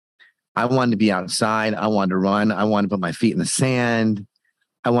 I wanted to be outside. I wanted to run. I wanted to put my feet in the sand.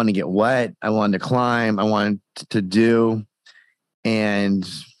 I wanted to get wet. I wanted to climb. I wanted to do. And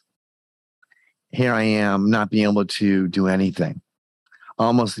here I am not being able to do anything.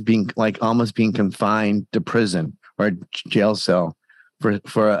 Almost being confined to prison or a jail cell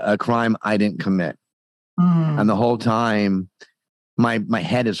for a crime I didn't commit. And the whole time, my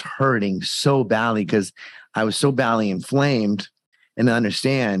head is hurting so badly because I was so badly inflamed. And to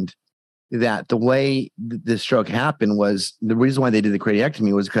understand that the way the stroke happened was the reason why they did the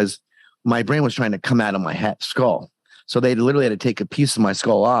craniectomy was because my brain was trying to come out of my skull. So they literally had to take a piece of my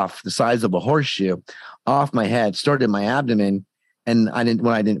skull off, the size of a horseshoe, off my head, started in my abdomen. And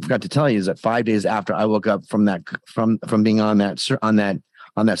what I forgot to tell you is that 5 days after I woke up from being on that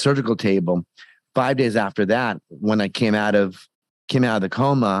surgical table, 5 days after that, when I came out of the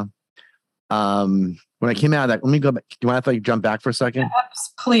coma, when I came out of that, let me go back. Do you mind if I jump back for a second?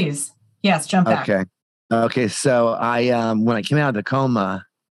 Please. Yes, jump back. Okay. So when I came out of the coma,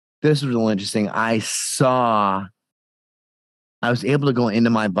 this was really interesting. I was able to go into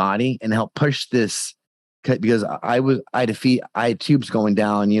my body and help push this because I had tubes going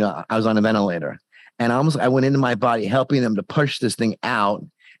down. I was on a ventilator, and I went into my body, helping them to push this thing out.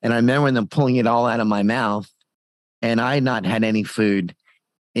 And I remember them pulling it all out of my mouth, and I had not had any food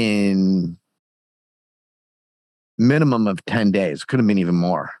in minimum of 10 days. Could have been even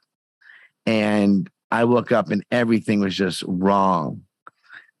more. And I woke up and everything was just wrong.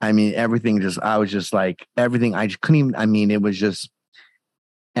 I mean, I was just like, everything, I just couldn't even, I mean, it was just,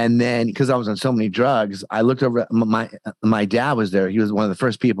 and then because I was on so many drugs, I looked over, my dad was there. He was one of the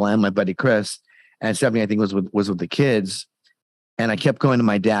first people, and my buddy Chris, and Stephanie, I think was with the kids. And I kept going to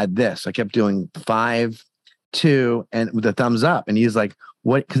my dad I kept doing 5, 2, and with a thumbs up. And he's like,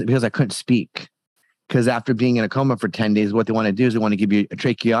 what? Because I couldn't speak. Because after being in a coma for 10 days, what they want to do is they want to give you a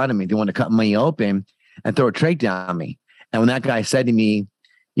tracheotomy. They want to cut me open and throw a trach down me. And when that guy said to me,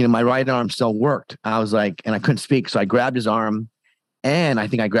 my right arm still worked, I was like, and I couldn't speak. So I grabbed his arm and I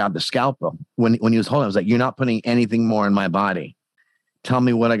think I grabbed the scalpel when he was holding. I was like, you're not putting anything more in my body. Tell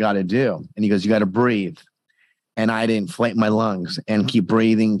me what I got to do. And he goes, you got to breathe. And I didn't inflate my lungs and keep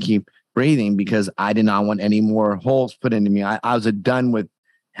breathing because I did not want any more holes put into me. I was done with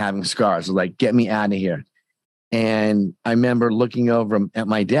having scars. I was like, get me out of here. And I remember looking over at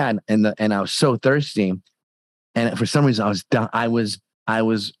my dad and I was so thirsty. And for some reason I was done. I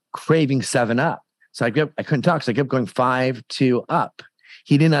was craving 7-Up. So I couldn't talk. So I kept going 5-2 up.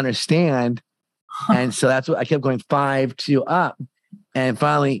 He didn't understand. And so that's what I kept going 5-2 up. And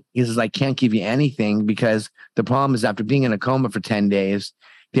finally he says, I can't give you anything because the problem is after being in a coma for 10 days,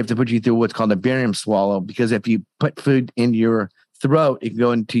 they have to put you through what's called a barium swallow, because if you put food into your throat, it can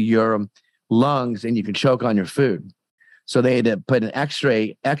go into your lungs and you can choke on your food. So they had to put an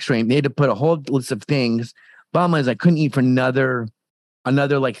x-ray. They had to put a whole list of things. Bottom line is I couldn't eat for another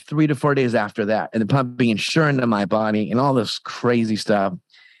like 3 to 4 days after that. And the pumping insurance in my body and all this crazy stuff.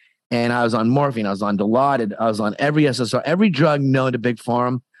 And I was on morphine. I was on Dilaudid. I was on every SSRI, every drug known to Big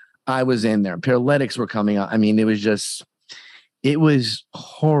Pharma. I was in there. Paralytics were coming out. I mean, it was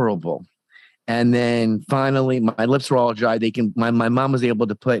horrible. And then finally, my lips were all dry. My mom was able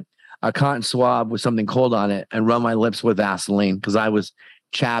to put a cotton swab with something cold on it and rub my lips with Vaseline because I was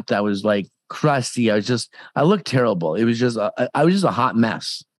chapped. I was like crusty. I looked terrible. It was just, I was just a hot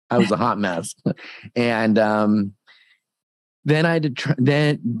mess. I was a hot mess. And then I did.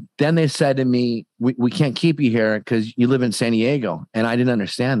 Then they said to me, "We can't keep you here because you live in San Diego." And I didn't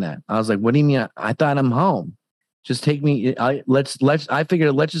understand that. I was like, "What do you mean? I thought I'm home. Just take me. I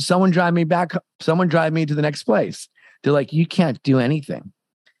figured let's just someone drive me back. Someone drive me to the next place." They're like, "You can't do anything."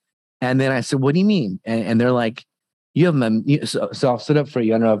 And then I said, "What do you mean?" And they're like, "You have them." So I'll sit up for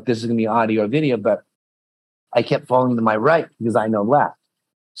you. I don't know if this is going to be audio or video, but I kept falling to my right because I know left.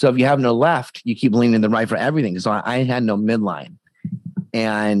 So if you have no left, you keep leaning to the right for everything. So I had no midline.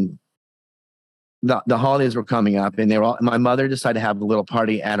 And the holidays were coming up and my mother decided to have a little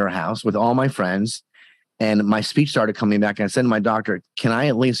party at her house with all my friends. And my speech started coming back. And I said to my doctor, can I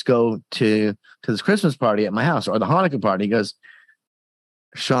at least go to this Christmas party at my house or the Hanukkah party? He goes,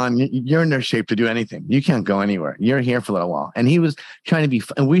 Sean, you're in no shape to do anything. You can't go anywhere. You're here for a little while. And he was trying to be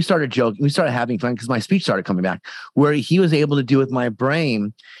fun. And we started joking. We started having fun because my speech started coming back, where he was able to do with my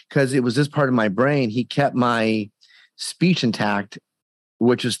brain, because it was this part of my brain. He kept my speech intact,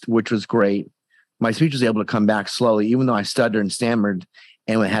 which was great. My speech was able to come back slowly, even though I stuttered and stammered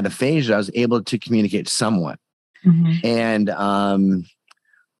and had aphasia. I was able to communicate somewhat. Mm-hmm.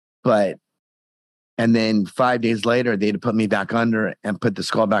 And then 5 days later, they had to put me back under and put the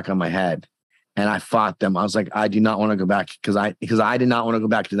skull back on my head. And I fought them. I was like, I do not want to go back because I did not want to go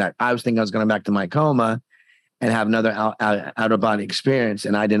back to that. I was thinking I was going back to my coma and have another out of body experience.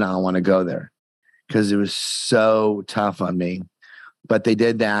 And I did not want to go there because it was so tough on me. But they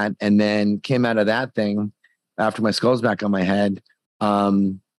did that and then came out of that thing after my skull's back on my head.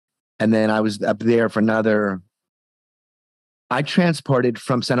 And then I was up there for I transported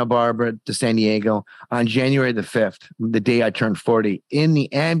from Santa Barbara to San Diego on January the 5th, the day I turned 40, in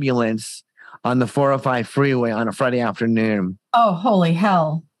the ambulance on the 405 freeway on a Friday afternoon. Oh, holy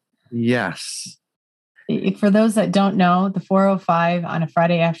hell. Yes. For those that don't know, the 405 on a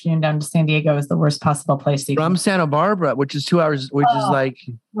Friday afternoon down to San Diego is the worst possible place to from Santa Barbara, which is 2 hours, which is like,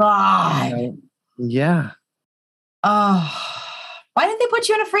 God. Yeah. Oh, why didn't they put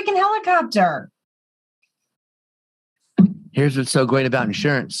you in a freaking helicopter? Here's what's so great about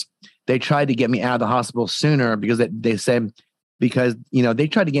insurance. They tried to get me out of the hospital sooner because they said, they tried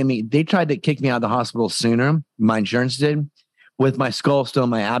to kick me out of the hospital sooner. My insurance did, with my skull still in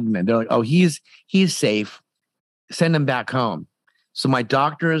my abdomen. They're like, oh, he's safe. Send him back home. So my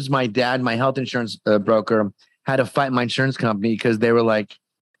doctors, my dad, my health insurance broker had to fight my insurance company because they were like,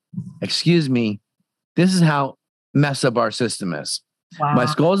 excuse me, this is how messed up our system is. Wow. My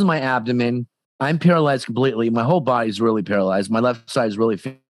skull's in my abdomen. I'm paralyzed completely. My whole body's really paralyzed. My left side is really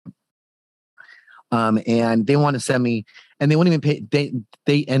and they want to send me, and they won't even pay.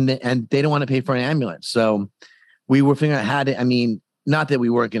 They don't want to pay for an ambulance. So we were figuring out how to. I mean, not that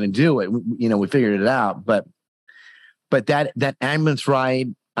we weren't going to do it. We figured it out. But that ambulance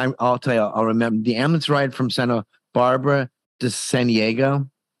ride, I'll tell you, I'll remember the ambulance ride from Santa Barbara to San Diego.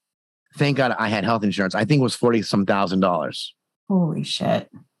 Thank God I had health insurance. I think it was $40-some thousand. Holy shit.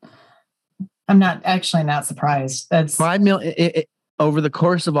 I'm not surprised. That's $5 million over the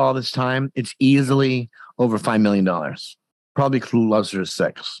course of all this time. It's easily over $5 million. probably closer to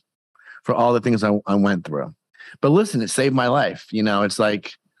 6 for all the things I went through. But listen, it saved my life. It's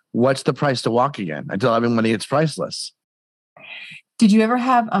like, what's the price to walk again? I tell everybody it's priceless. Did you ever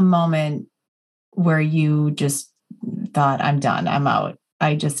have a moment where you just thought, I'm done, I'm out,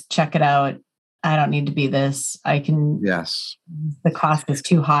 I just check it out, I don't need to be this, Yes, the cost is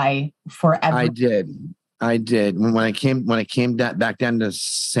too high for everyone? I did. When I came back down to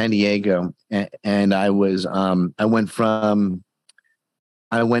San Diego, and I went from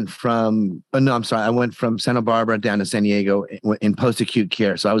Santa Barbara down to San Diego in post-acute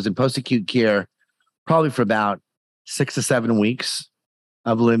care. So I was in post-acute care probably for about 6 to 7 weeks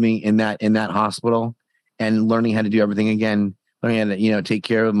of living in that hospital and learning how to do everything again, learning how to, take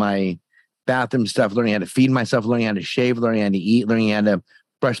care of my bathroom stuff, learning how to feed myself, learning how to shave, learning how to eat, learning how to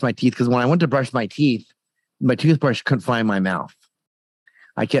brush my teeth. Because when I went to brush my teeth, my toothbrush couldn't find my mouth.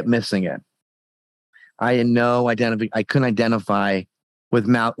 I kept missing it. I couldn't identify with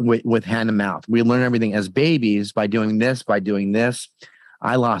mouth, with hand and mouth. We learn everything as babies by doing this.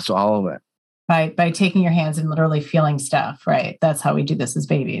 I lost all of it. By taking your hands and literally feeling stuff, right? That's how we do this as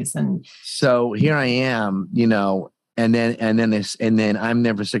babies. And so here I am, and then I'm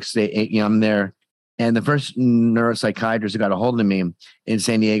there for 6 to 8. I'm there, and the first neuropsychiatrist who got a hold of me in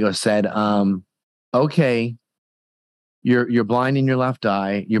San Diego said, "Okay, you're blind in your left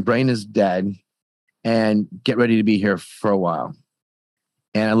eye, your brain is dead, and get ready to be here for a while."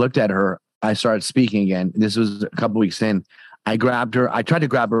 And I looked at her. I started speaking again. This was a couple weeks in. I grabbed her. I tried to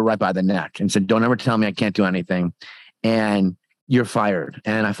grab her right by the neck and said, "Don't ever tell me I can't do anything. And you're fired."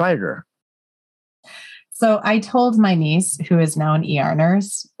 And I fired her. So I told my niece, who is now an ER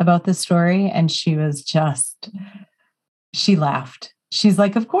nurse, about this story. And she laughed. She's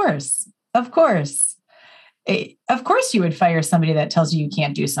like, of course. Of course you would fire somebody that tells you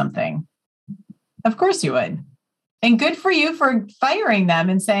can't do something. Of course you would. And good for you for firing them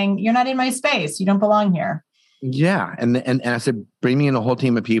and saying, you're not in my space. You don't belong here. Yeah. And I said, bring me in a whole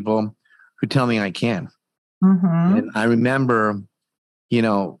team of people who tell me I can. Mm-hmm. And I remember,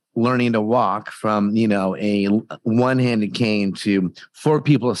 learning to walk from, a one-handed cane to 4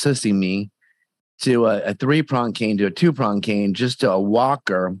 people assisting me to a 3-prong cane to a 2-prong cane, just to a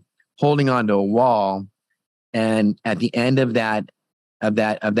walker holding onto a wall. And at the end of that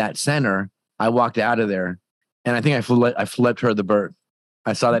center, I walked out of there, and I think I flipped her the bird.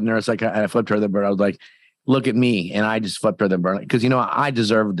 I saw that nurse, and I flipped her the bird. I was like, look at me. And I just flipped her the bird because, I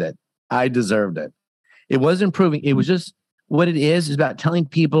deserved it. It wasn't proving. It was just what it is about telling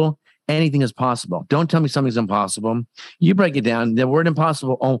people anything is possible. Don't tell me something's impossible. You break it down. The word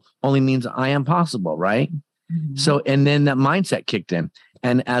impossible only means I am possible, right? Mm-hmm. So, and then that mindset kicked in.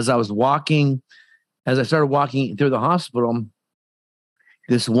 And as I started walking through the hospital,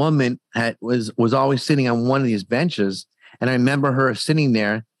 this woman was always sitting on one of these benches. And I remember her sitting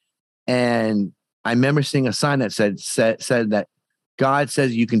there, and I remember seeing a sign that said that God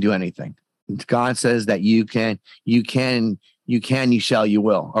says you can do anything. God says that you shall, you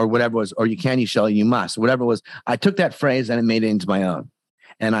will, or whatever it was, or you can, you shall, you must, whatever it was. I took that phrase and I made it into my own.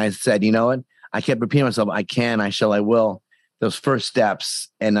 And I said, you know what? I kept repeating myself, I can, I shall, I will, those first steps.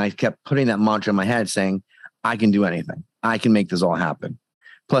 And I kept putting that mantra in my head saying, I can do anything. I can make this all happen.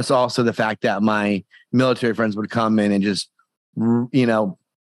 Plus also the fact that my military friends would come in and just,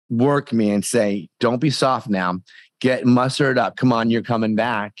 work me and say, don't be soft now, get mustered up. Come on, you're coming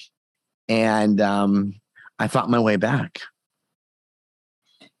back. And I fought my way back.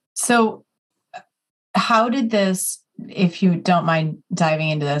 So how did this, if you don't mind diving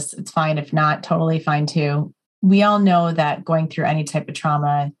into this, it's fine. If not, totally fine too. We all know that going through any type of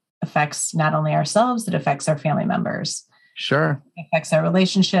trauma affects not only ourselves, it affects our family members. Sure. It affects our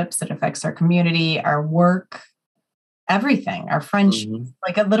relationships. It affects our community, our work, everything, our friendships,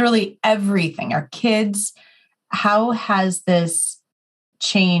 like literally everything, our kids. How has this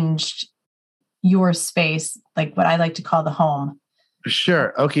changed your space, like what I like to call the home?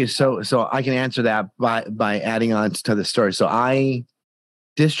 Sure. Okay. So I can answer that by adding on to the story. So I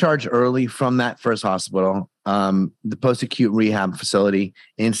discharged early from that first hospital, the post-acute rehab facility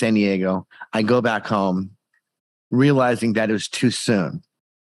in San Diego. I go back home realizing that it was too soon.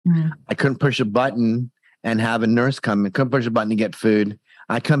 Mm-hmm. I couldn't push a button and have a nurse come in. Couldn't push a button to get food.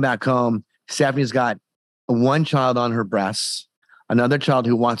 I come back home. Stephanie's got one child on her breasts, another child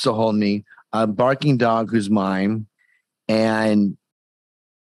who wants to hold me, a barking dog who's mine, and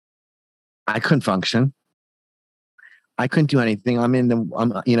I couldn't function. I couldn't do anything.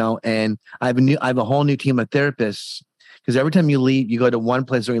 And I have a whole new team of therapists, because every time you leave, you go to one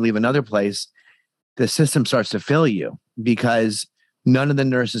place or you leave another place, the system starts to fail you, because none of the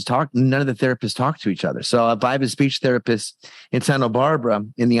therapists talk to each other. So if I have a speech therapist in Santa Barbara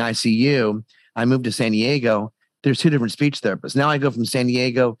in the ICU, I moved to San Diego, there's 2 different speech therapists. Now I go from San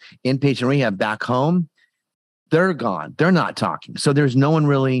Diego inpatient rehab back home. They're gone. They're not talking. So there's no one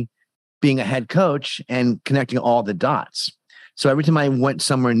really being a head coach and connecting all the dots. So every time I went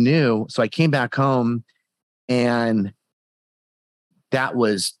somewhere new, so I came back home and that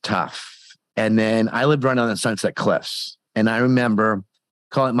was tough. And then I lived right on the Sunset Cliffs. And I remember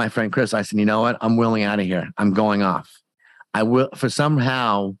calling my friend Chris. I said, you know what? I'm willing out of here. I'm going off. I will for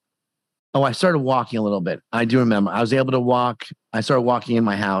somehow. Oh, I started walking a little bit. I do remember I was able to walk. I started walking in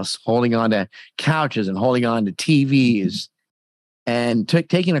my house, holding on to couches and holding on to TVs and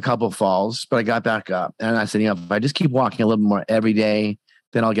taking a couple of falls, but I got back up. And I said, you know, if I just keep walking a little more every day,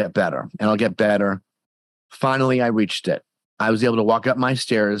 then I'll get better and I'll get better. Finally, I reached it. I was able to walk up my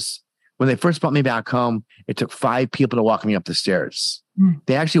stairs. When they first brought me back home, it took 5 people to walk me up the stairs.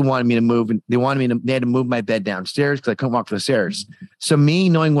 They actually wanted me to move. And they had to move my bed downstairs because I couldn't walk the stairs. So me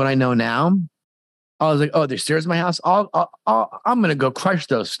knowing what I know now, I was like, oh, there's stairs in my house. I'm going to go crush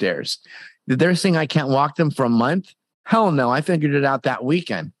those stairs. They're saying I can't walk them for a month. Hell no. I figured it out that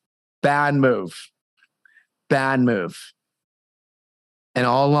weekend. Bad move. And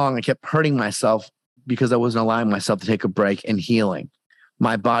all along I kept hurting myself because I wasn't allowing myself to take a break and healing.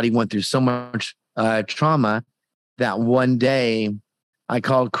 My body went through so much trauma that one day I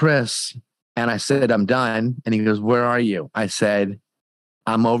called Chris and I said, I'm done. And he goes, where are you? I said,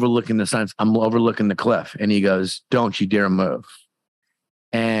 I'm overlooking the sun. I'm overlooking the cliff. And he goes, don't you dare move.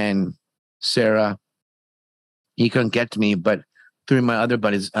 And Sarah, he couldn't get to me, but 3 of my other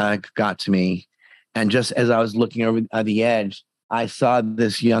buddies got to me. And just as I was looking over the edge, I saw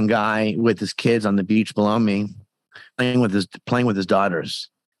this young guy with his kids on the beach below me, playing with his daughters.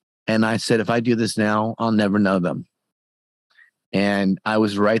 And I said, if I do this now, I'll never know them. And I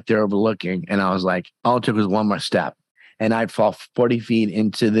was right there overlooking, and I was like, all it took was one more step. And I'd fall 40 feet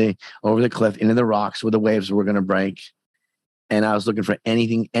over the cliff, into the rocks where the waves were going to break. And I was looking for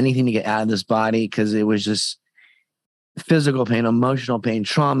anything to get out of this body because it was just physical pain, emotional pain,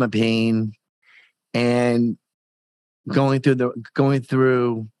 trauma pain, and going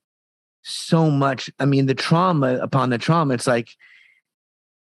through so much. I mean, the trauma upon the trauma, it's like,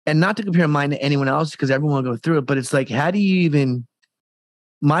 and not to compare mine to anyone else because everyone will go through it, but it's like, how do you even,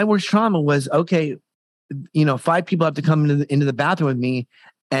 my worst trauma was, okay, 5 people have to come into the bathroom with me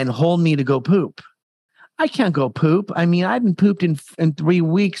and hold me to go poop. I can't go poop. I mean, I haven't pooped in 3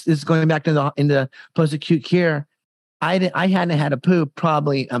 weeks. This is going back to into post-acute care. I hadn't had a poop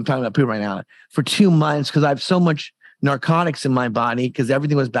probably, I'm talking about poop right now, for 2 months because I have so much narcotics in my body because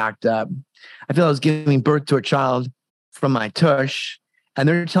everything was backed up. I feel I was giving birth to a child from my tush. And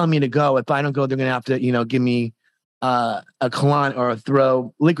they're telling me to go. If I don't go, they're going to have to, give me a colon or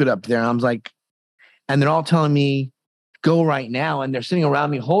throw liquid up there. And I was like, and they're all telling me, go right now. And they're sitting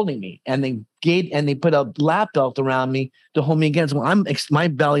around me, holding me. And they put a lap belt around me to hold me against. Well, my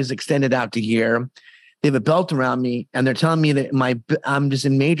belly's extended out to here. They have a belt around me, and they're telling me that I'm just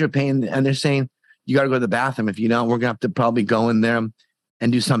in major pain. And they're saying, you got to go to the bathroom. If you don't, we're going to have to probably go in there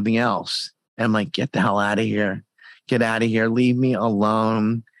and do something else. And I'm like, get the hell out of here. Get out of here. Leave me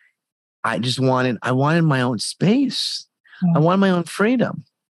alone. I wanted my own space. I wanted my own freedom.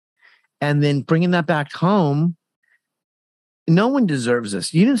 And then bringing that back home, no one deserves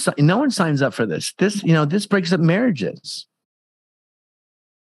this. No one signs up for this. This breaks up marriages.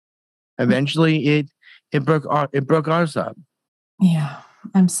 Eventually it broke ours up. Yeah.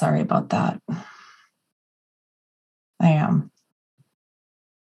 I'm sorry about that. I am.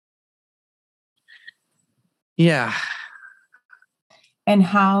 Yeah. And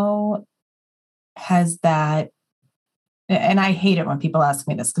how has that, and I hate it when people ask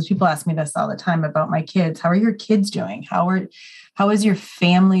me this because people ask me this all the time about my kids. How are your kids doing? How is your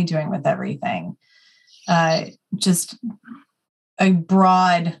family doing with everything? Just a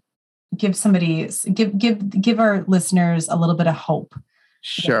broad, give our listeners a little bit of hope.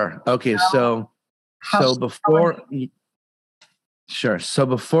 Sure. Okay. So before any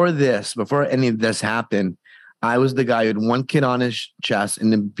of this happened, I was the guy who had 1 kid on his chest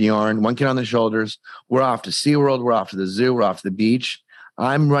and then Bjorn, 1 kid on the shoulders. We're off to SeaWorld. We're off to the zoo. We're off to the beach.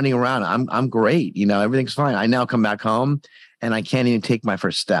 I'm running around. I'm great. Everything's fine. I now come back home and I can't even take my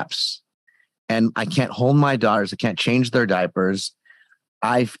first steps. And I can't hold my daughters. I can't change their diapers.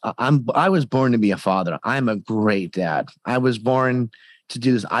 I was born to be a father. I'm a great dad. I was born to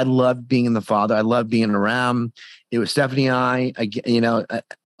do this. I love being the father. I love being around. It was Stephanie and I,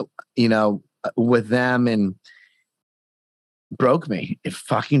 with them, and broke me. It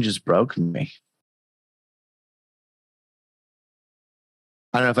fucking just broke me.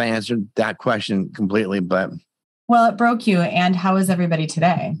 I don't know if I answered that question completely, but. Well, it broke you. And how is everybody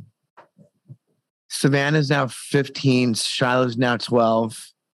today? Savannah's now 15. Shiloh's now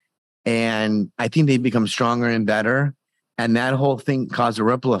 12. And I think they've become stronger and better. And that whole thing caused a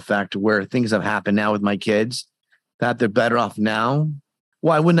ripple effect where things have happened now with my kids that they're better off now.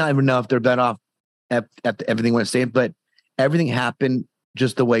 Well, I would not even know if they're better off if everything went safe, but everything happened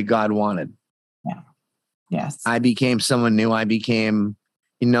just the way God wanted. Yeah. Yes. I became someone new. I became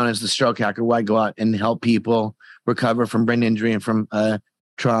known as the stroke hacker, where I go out and help people recover from brain injury and from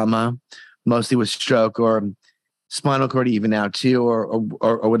trauma, mostly with stroke or spinal cord even now too, or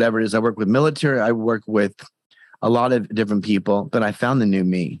whatever it is. I work with military. I work with a lot of different people, but I found the new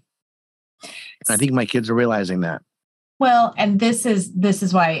me. And I think my kids are realizing that. Well, and this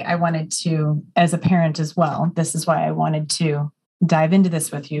is why I wanted to, as a parent as well, this is why I wanted to dive into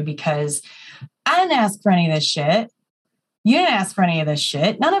this with you, because I didn't ask for any of this shit. You didn't ask for any of this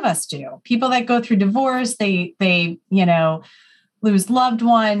shit. None of us do. People that go through divorce, they lose loved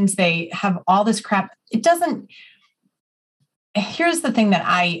ones. They have all this crap. It doesn't. Here's the thing that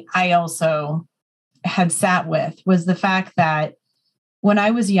I also had sat with was the fact that when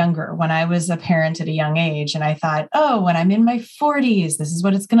I was younger, when I was a parent at a young age, and I thought, oh, when I'm in my 40s, this is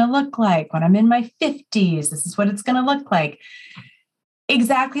what it's going to look like. When I'm in my 50s, this is what it's going to look like.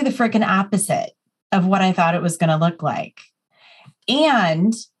 Exactly the freaking opposite of what I thought it was going to look like.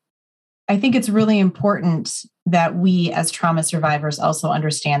 And I think it's really important that we as trauma survivors also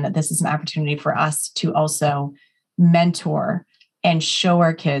understand that this is an opportunity for us to also mentor and show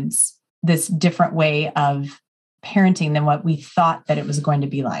our kids this different way of parenting than what we thought that it was going to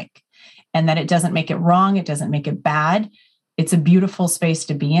be like. And that it doesn't make it wrong. It doesn't make it bad. It's a beautiful space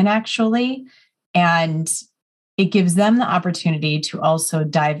to be in, actually. And it gives them the opportunity to also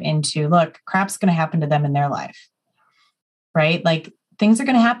dive into, look, crap's going to happen to them in their life, right? Like things are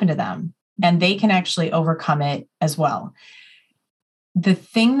going to happen to them and they can actually overcome it as well. The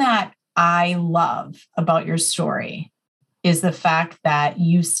thing that I love about your story is the fact that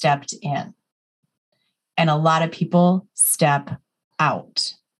you stepped in. And a lot of people step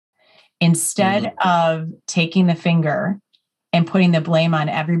out. Instead of taking the finger and putting the blame on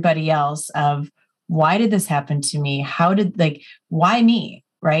everybody else of, why did this happen to me? Why me?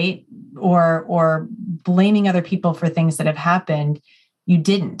 Right? Or blaming other people for things that have happened. You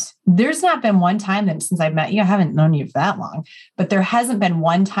didn't. There's not been one time that since I've met you, I haven't known you for that long, but there hasn't been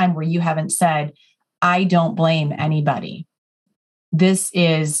one time where you haven't said, I don't blame anybody. This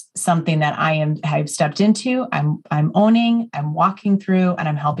is something that I've stepped into, I'm owning, I'm walking through, and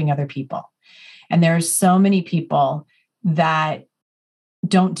I'm helping other people. And there are so many people that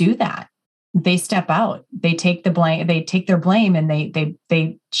don't do that. They step out, they take the blame, they take their blame and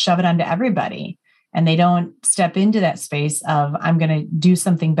they shove it onto everybody. And they don't step into that space of, I'm going to do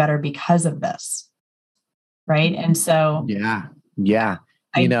something better because of this. Right. And so, yeah.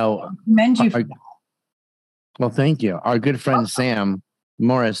 I commend you for that. Well, thank you. Our good friend Sam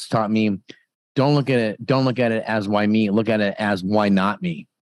Morris taught me, don't look at it as why me, look at it as why not me.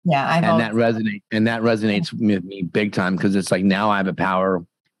 Yeah. That resonates with me big time, because it's like, now I have a power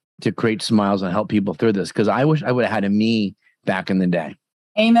to create smiles and help people through this. Because I wish I would have had a me back in the day.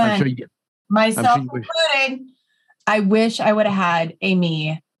 Amen. Myself included. I wish I would have had a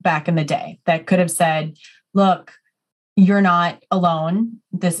me back in the day that could have said, look, you're not alone.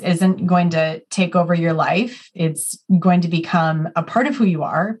 This isn't going to take over your life. It's going to become a part of who you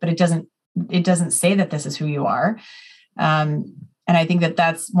are, but it doesn't say that this is who you are. And I think that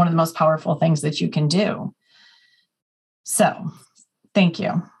that's one of the most powerful things that you can do. So thank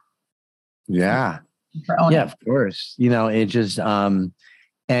you. Yeah. For owning. Yeah, of course. It just, and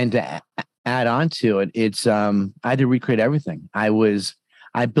to add on to it, it's, I had to recreate everything.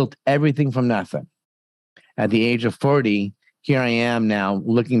 I built everything from nothing. At the age of 40, here I am now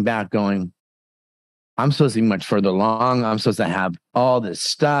looking back going, I'm supposed to be much further along. I'm supposed to have all this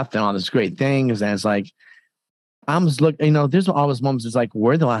stuff and all these great things. And it's like, I'm just looking, there's all those moments. It's like,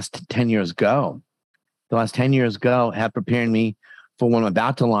 where the last 10 years go? The last 10 years go have prepared me for what I'm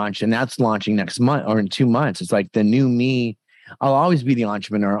about to launch. And that's launching next month or in 2 months. It's like the new me. I'll always be the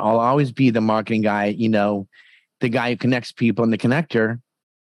entrepreneur. I'll always be the marketing guy, the guy who connects people and the connector.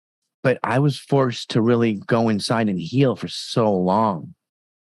 But I was forced to really go inside and heal for so long.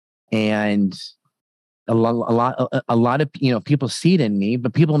 And a lot of people see it in me,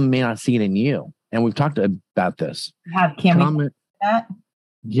 but people may not see it in you. And we've talked about this. Can we do that?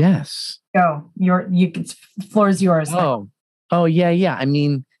 Yes. Go. Floor is yours. Oh, yeah. I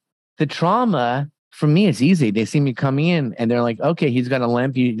mean, the trauma for me, it's easy. They see me coming in and they're like, okay, he's got a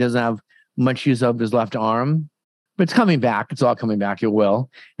limp. He doesn't have much use of his left arm. but it's coming back. It's all coming back. It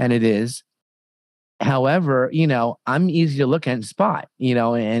will. And it is. However, I'm easy to look at and spot,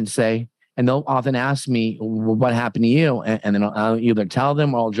 and say, and they'll often ask me, well, what happened to you? And then I'll either tell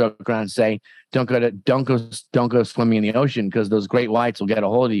them or I'll joke around and say, don't go swimming in the ocean because those great whites will get a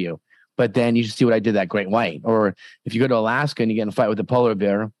hold of you. But then you should see what I did to that great white. Or if you go to Alaska and you get in a fight with a polar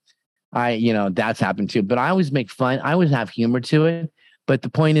bear, that's happened too. But I always make fun. I always have humor to it. But the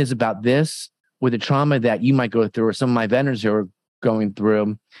point is about this, with the trauma that you might go through, or some of my vendors who are going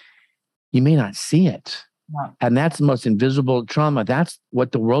through, you may not see it. No. And that's the most invisible trauma. That's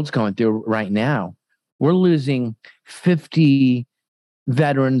what the world's going through right now. We're losing 50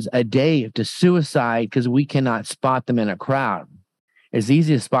 veterans a day to suicide because we cannot spot them in a crowd. It's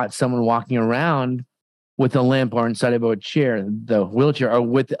easy to spot someone walking around with a limp or inside of a chair, the wheelchair, or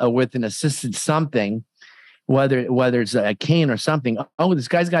with an assisted something, whether it's a cane or something. Oh, this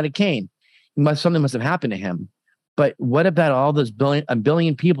guy's got a cane. Something must have happened to him. But what about all those a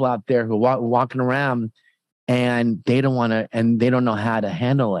billion people out there who are walking around and they don't want to, and they don't know how to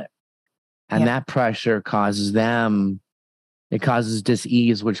handle it? And that pressure causes them, it causes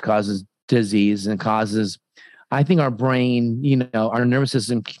dis-ease, which causes disease, and causes, I think our brain, our nervous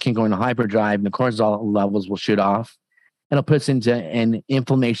system can go into hyperdrive, and the cortisol levels will shoot off, and it'll put us into an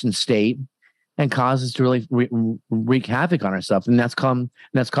inflammation state and cause us to really wreak havoc on ourselves. And that's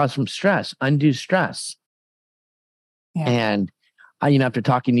caused from stress, undue stress. Yeah. And after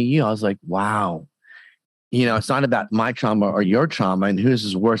talking to you, I was like, wow, it's not about my trauma or your trauma and whose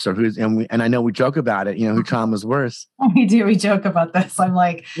is worse or who's, and I know we joke about it, who trauma is worse. We do. We joke about this. I'm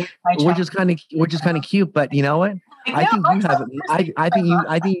like, which is kind of cute, but you know what? I think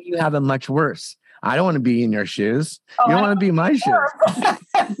you have it much worse. I don't want to be in your shoes. You don't want to be in my shoes.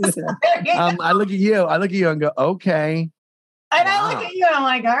 I look at you and go, okay. And wow. I look at you and I'm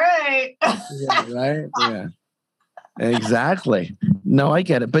like, all right. Yeah, right. Yeah. Exactly. No, I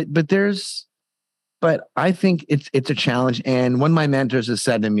get it. But I think it's a challenge. And one of my mentors has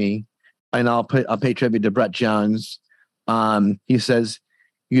said to me, and I'll pay tribute to Brett Jones. He says,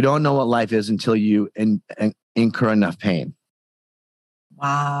 you don't know what life is until you incur enough pain.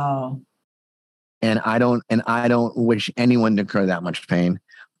 Wow. And I don't wish anyone to incur that much pain,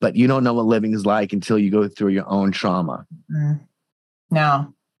 but you don't know what living is like until you go through your own trauma.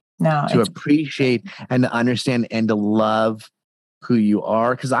 No. To appreciate and to understand and to love who you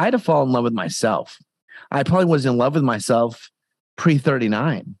are. Because I had to fall in love with myself. I probably was in love with myself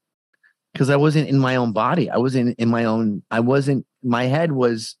pre-39 because I wasn't in my own body. I wasn't in my own, my head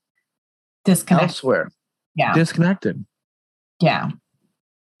was disconnected. Elsewhere. Yeah. Disconnected. Yeah.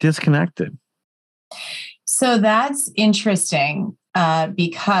 Disconnected. So that's interesting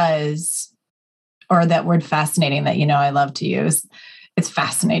because, or that word fascinating that, I love to use. It's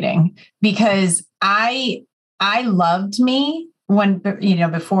fascinating because I loved me when,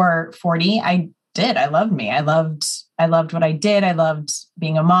 before 40, I loved me. I loved what I did. I loved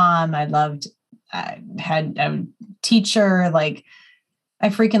being a mom. I had a teacher. Like I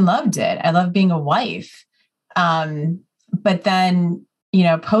freaking loved it. I loved being a wife. But then,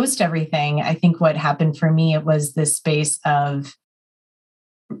 post everything, I think what happened for me, it was this space of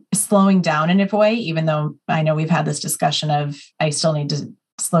slowing down in a way, even though I know we've had this discussion of I still need to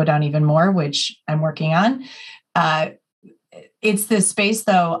slow down even more, which I'm working on. It's this space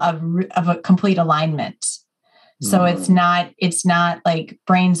though of a complete alignment. So it's not like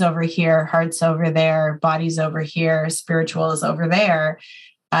brain's over here, heart's over there, body's over here, spiritual is over there.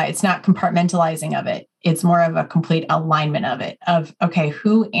 It's not compartmentalizing of it. It's more of a complete alignment of it, of, okay,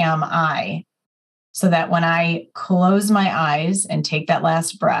 who am I? So that when I close my eyes and take that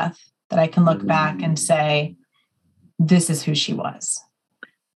last breath, that I can look back and say, this is who she was.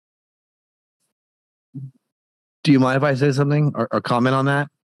 Do you mind if I say something or comment on that?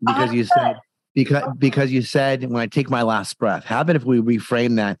 Because you said when I take my last breath. How about if we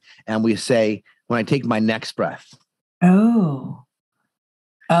reframe that and we say when I take my next breath?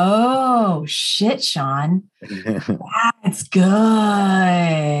 Oh shit, Sean. That's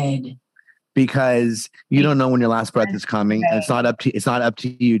good. Because you don't know when your last breath is coming. And it's not up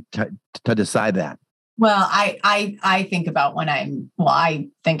to you to decide that. Well, I think about when I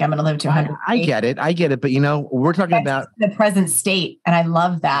think I'm going to live to 100. I get it. But we're talking about the present state. And I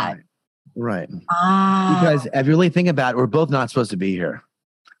love that. Right. Because if you really think about it, we're both not supposed to be here.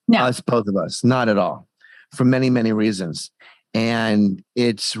 No. Us, both of us, not at all, for many, many reasons. And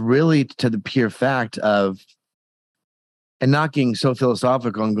it's really to the pure fact of, and not getting so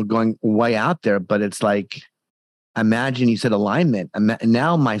philosophical and going way out there, but it's like, imagine you said alignment.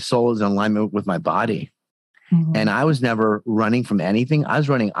 Now my soul is in alignment with my body. And I was never running from anything.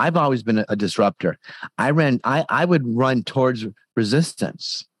 I've always been a disruptor. I would run towards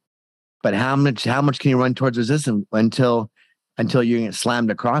resistance. But how much can you run towards resistance until you get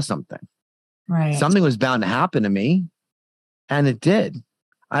slammed across something? Right. Something was bound to happen to me, and it did.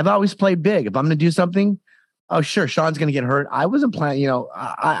 I've always played big. If I'm going to do something, oh, sure, Sean's going to get hurt. I wasn't planning,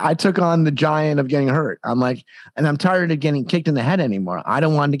 I took on the giant of getting hurt. I'm like, and I'm tired of getting kicked in the head anymore. I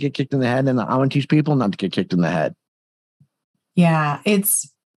don't want to get kicked in the head, and I want to teach people not to get kicked in the head. Yeah, it's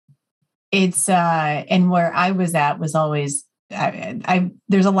and where I was at was always,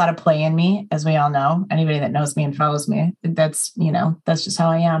 there's a lot of play in me, as we all know. Anybody that knows me and follows me, that's just how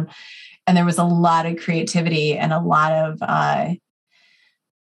I am. And there was a lot of creativity and a lot of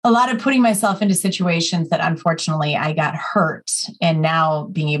putting myself into situations that unfortunately I got hurt. And now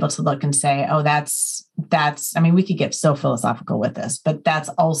being able to look and say, oh, that's, I mean, we could get so philosophical with this, but that's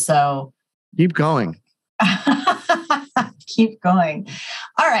also. Keep going. Keep going.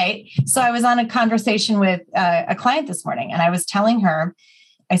 All right. So I was on a conversation with a client this morning, and I was telling her,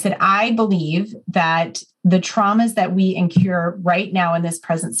 I said, I believe that the traumas that we incur right now in this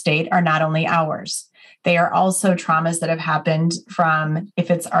present state are not only ours. They are also traumas that have happened from, if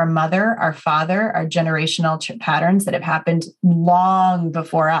it's our mother, our father, our generational patterns that have happened long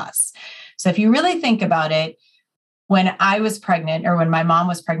before us. So if you really think about it, when I was pregnant, or when my mom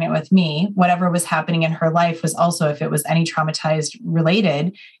was pregnant with me, whatever was happening in her life was also, if it was any traumatized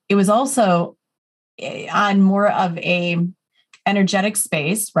related, it was also on more of a energetic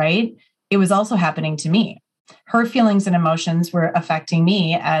space, right? It was also happening to me. Her feelings and emotions were affecting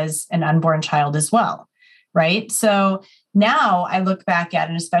me as an unborn child as well, right? So now I look back at,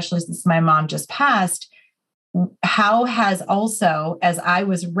 and especially since my mom just passed, how has also, as I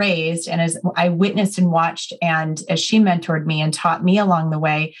was raised and as I witnessed and watched, and as she mentored me and taught me along the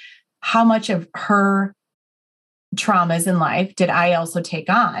way, how much of her traumas in life did I also take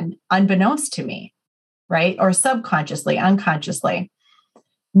on unbeknownst to me, right? Or subconsciously, unconsciously.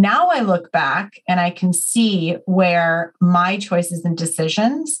 Now I look back and I can see where my choices and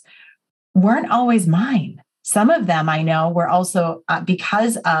decisions weren't always mine. Some of them I know were also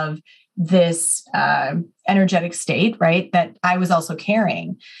because of this energetic state, right, that I was also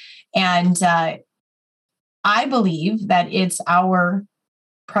carrying. And I believe that it's our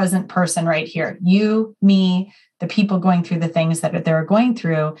present person right here, you, me, the people going through the things that they're going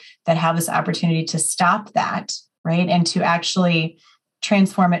through, that have this opportunity to stop that, right, and to actually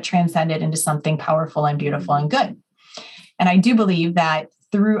transform it, transcend it into something powerful and beautiful and good. And I do believe that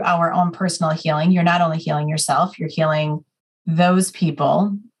through our own personal healing, you're not only healing yourself, you're healing those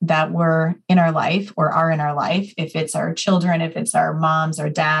people that were in our life or are in our life, if it's our children, if it's our moms, our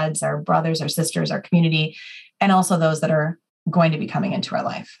dads, our brothers, our sisters, our community, and also those that are going to be coming into our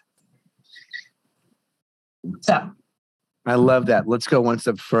life. So I love that. Let's go one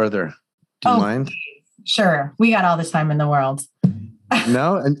step further. Do you mind? Sure. We got all the time in the world.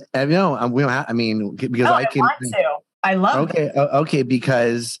 No, and no, we don't have, I mean, because I can. Want to. I love it. Okay,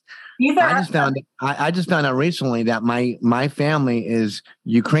 because I just found out recently that my family is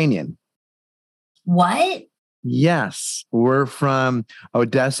Ukrainian. What? Yes, we're from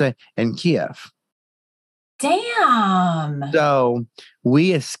Odessa and Kiev. Damn. So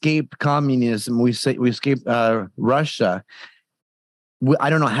we escaped communism. We escaped Russia. I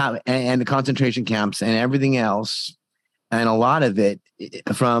don't know how, and the concentration camps and everything else, and a lot of it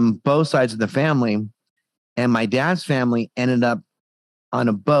from both sides of the family. And my dad's family ended up on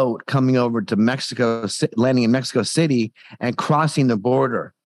a boat coming over to Mexico, landing in Mexico City and crossing the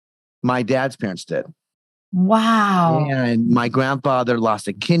border. My dad's parents did. Wow. And my grandfather lost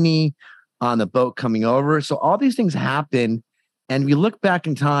a kidney on the boat coming over. So all these things happened. And we look back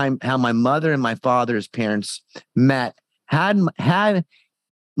in time, how my mother and my father's parents met, had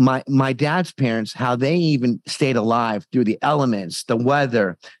my dad's parents, how they even stayed alive through the elements, the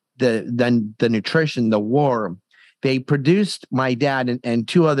weather, the nutrition, the war. They produced my dad and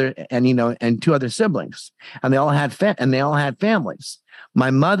two other siblings, and they all had families.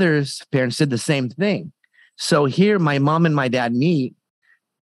 My mother's parents did the same thing. So here, my mom and my dad meet.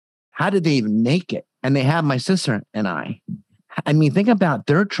 How did they even make it? And they have my sister and I. I mean, think about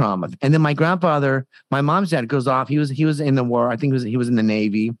their trauma. And then my grandfather, my mom's dad, goes off. He was in the war. I think he was in the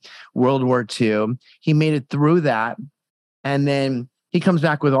Navy, World War II. He made it through that, and then he comes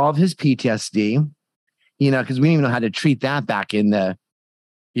back with all of his PTSD. Because we didn't even know how to treat that back in the,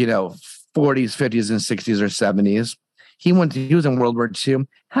 40s, 50s, and 60s or 70s. He was in World War II.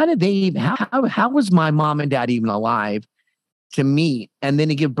 How did they even, how was my mom and dad even alive to meet and then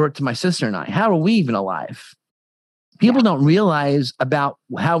to give birth to my sister and I? How are we even alive? People don't realize about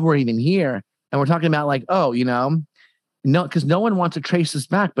how we're even here. And we're talking about like, oh, no, because no one wants to trace this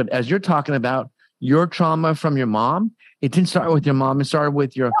back. But as you're talking about your trauma from your mom, it didn't start with your mom. It started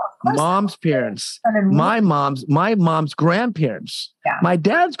with your mom's parents, my mom's grandparents, my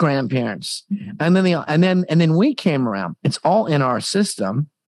dad's grandparents, and then we came around. It's all in our system.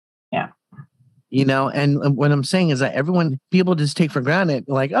 Yeah. And what I'm saying is that people just take for granted,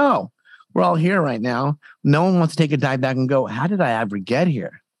 like, oh, we're all here right now. No one wants to take a dive back and go, how did I ever get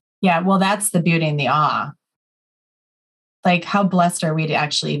here? Yeah. Well, that's the beauty and the awe. Like, how blessed are we to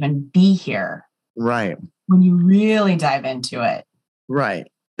actually even be here? Right. When you really dive into it. Right.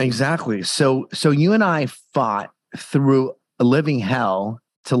 Exactly. So you and I fought through a living hell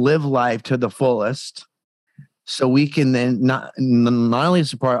to live life to the fullest, so we can then not only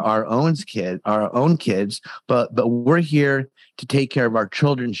support our own kids, but we're here to take care of our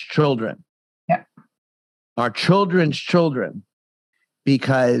children's children. Yeah. Our children's children,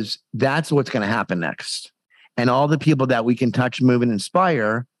 because that's what's going to happen next. And all the people that we can touch, move, and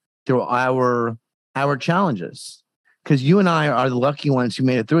inspire through our challenges. Because you and I are the lucky ones who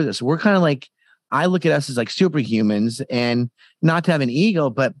made it through this. We're kind of like, I look at us as like superhumans, and not to have an ego,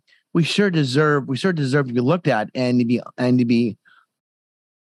 but we sure deserve to be looked at and to be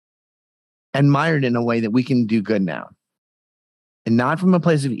admired in a way that we can do good now. And not from a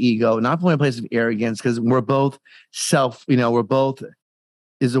place of ego, not from a place of arrogance, because we're both I'm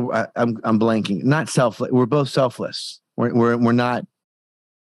blanking, not selfless. We're both selfless. We're not.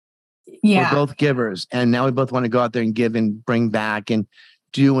 Yeah. We're both givers, and now we both want to go out there and give and bring back and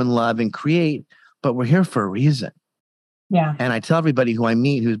do and love and create, but we're here for a reason. Yeah. And I tell everybody who I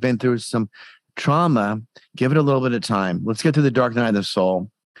meet who's been through some trauma, give it a little bit of time. Let's get through the dark night of the soul.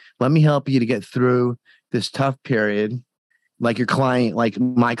 Let me help you to get through this tough period. Like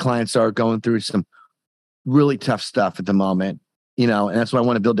my clients are going through some really tough stuff at the moment, and that's why I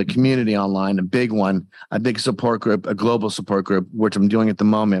want to build a community online, a big one, a big support group, a global support group, which I'm doing at the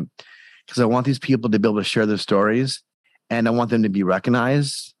moment. Because I want these people to be able to share their stories, and I want them to be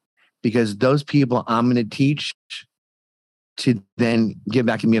recognized, because those people I'm going to teach to then give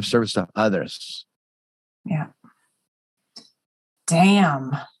back and be of service to others. Yeah.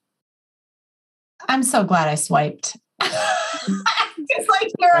 Damn. I'm so glad I swiped. It's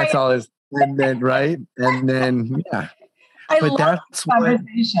like, that's all it is. And then, right. And then, yeah. I love these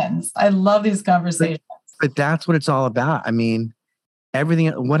conversations. I love these conversations. But that's what it's all about. I mean, everything,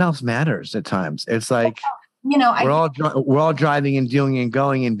 what else matters at times? It's like, we're all driving and doing and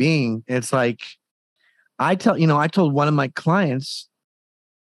going and being. It's like, I told one of my clients,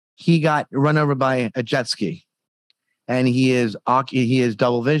 he got run over by a jet ski, and he is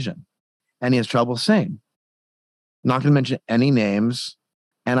double vision, and he has trouble seeing. Not going to mention any names.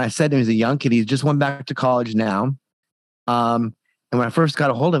 And I said to him, he's a young kid. He just went back to college now. And when I first got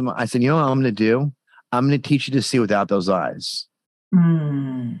a hold of him, I said, you know what I'm going to do? I'm going to teach you to see without those eyes.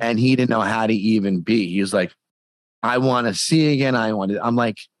 And he didn't know how to even be. He was like, I want to see again. I'm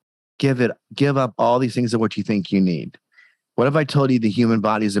like, give up all these things of what you think you need. What if I told you the human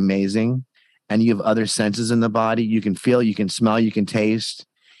body is amazing, and you have other senses in the body? You can feel, you can smell, you can taste,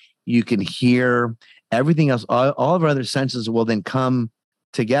 you can hear, everything else. All of our other senses will then come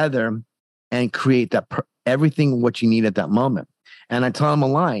together and create everything what you need at that moment. And I tell him a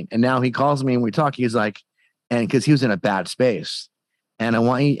line, and now he calls me and we talk. He's like, and because he was in a bad space, and I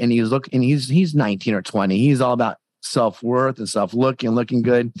want you, and he's 19 or 20. He's all about self-worth and self-look and looking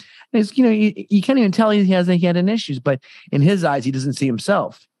good. And it's, you can't even tell he had an issues, but in his eyes, he doesn't see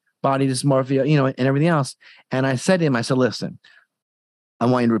himself, body dysmorphia, and everything else. And I said to him, listen, I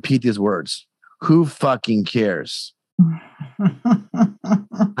want you to repeat these words. Who fucking cares?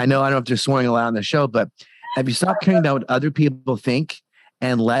 I know I don't have to swearing aloud on the show, but if you stop caring about what other people think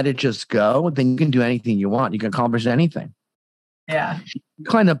and let it just go, then you can do anything you want. You can accomplish anything. Yeah. You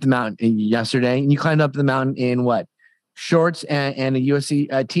climbed up the mountain yesterday, and you climbed up the mountain in what? Shorts and a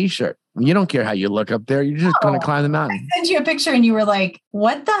USC t-shirt. You don't care how you look up there. You're just going to climb the mountain. I sent you a picture and you were like,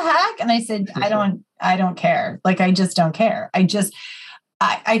 what the heck? And I said, I don't care. Like, I just don't care.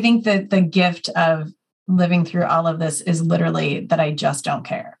 I think that the gift of living through all of this is literally that I just don't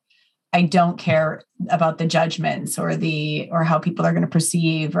care. I don't care about the judgments or how people are going to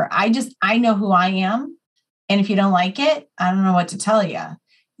perceive, I know who I am. And if you don't like it, I don't know what to tell you.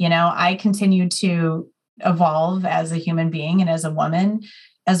 I continue to evolve as a human being and as a woman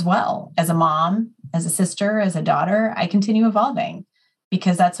as well, as a mom, as a sister, as a daughter. I continue evolving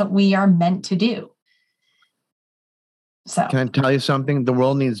because that's what we are meant to do. So can I tell you something? The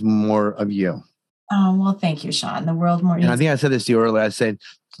world needs more of you. Oh, well, thank you, Sean. The world more. And I think I said this to you earlier. I said,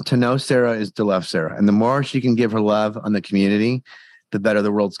 to know Sarah is to love Sarah. And the more she can give her love on the community, the better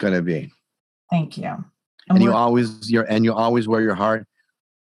the world's going to be. Thank you. And you always wear your heart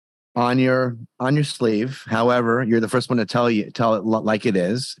on your sleeve. However, you're the first one to tell it like it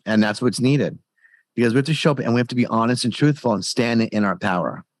is, and that's what's needed, because we have to show up and we have to be honest and truthful and stand in our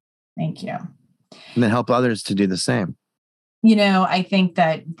power. Thank you. And then help others to do the same. I think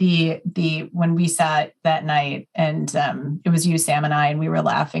that when we sat that night and it was you, Sam, and I, and we were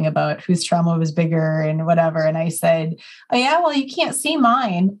laughing about whose trauma was bigger and whatever. And I said, oh yeah, well, you can't see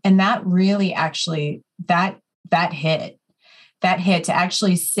mine. And that really actually, that hit to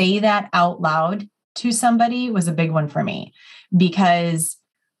actually say that out loud to somebody was a big one for me, because,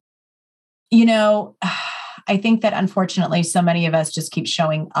 I think that unfortunately, so many of us just keep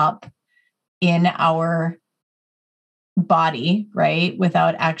showing up in our body, right?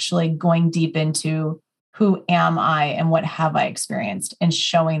 Without actually going deep into who am I and what have I experienced, and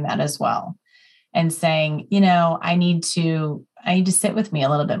showing that as well, and saying, I need to sit with me a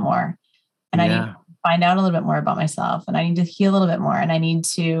little bit more, and I need to find out a little bit more about myself, and I need to heal a little bit more, and I need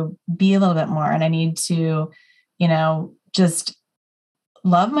to be a little bit more, and I need to, just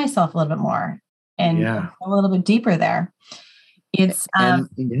love myself a little bit more and go a little bit deeper there. It's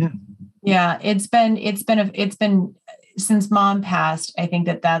it's been since Mom passed. I think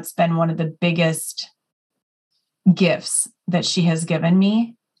that that's been one of the biggest gifts that she has given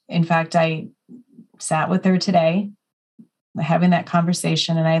me. In fact, I sat with her today having that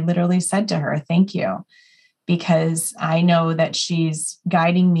conversation, and I literally said to her, thank you, because I know that she's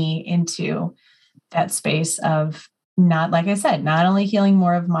guiding me into that space of, not, like I said, not only healing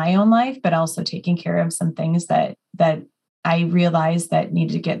more of my own life, but also taking care of some things that I realized that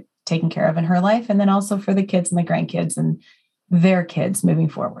needed to get taken care of in her life. And then also for the kids and the grandkids and their kids moving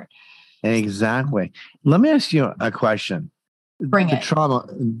forward. Exactly. Let me ask you a question.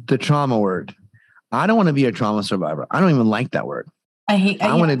 The trauma word. I don't want to be a trauma survivor. I don't even like that word. I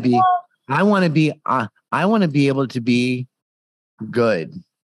want to be able to be good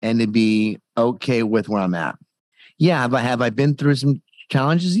and to be okay with where I'm at. Yeah. Have I been through some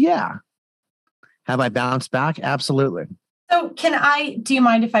challenges? Yeah. Have I bounced back? Absolutely. So do you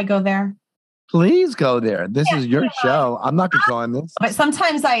mind if I go there? Please go there. This is your show. I'm not controlling this. But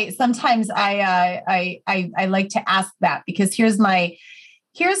sometimes I like to ask that, because here's my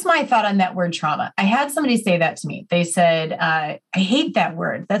thought on that word trauma. I had somebody say that to me. They said, I hate that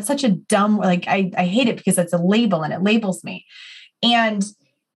word. That's such a dumb, I hate it because it's a label and it labels me. And,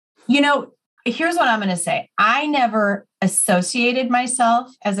 here's what I'm going to say. I never associated myself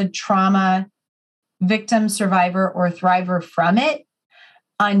as a trauma victim, survivor, or thriver from it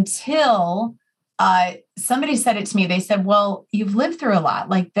until somebody said it to me. They said, well, you've lived through a lot.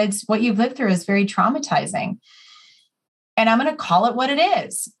 Like, that's what you've lived through is very traumatizing. And I'm going to call it what it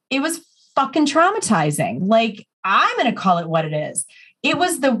is. It was fucking traumatizing. Like, I'm going to call it what it is. It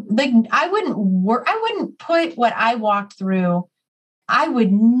was I wouldn't put what I walked through. I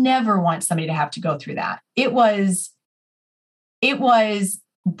would never want somebody to have to go through that. It was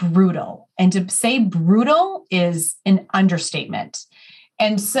brutal. And to say brutal is an understatement.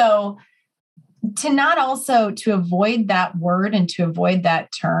 And so to avoid that word and to avoid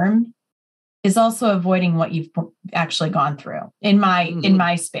that term is also avoiding what you've actually gone through in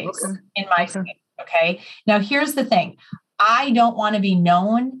my space, space. Okay. Now here's the thing. I don't want to be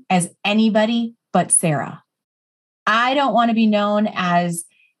known as anybody but Sarah. I don't want to be known as,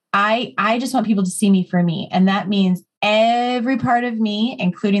 I just want people to see me for me. And that means every part of me,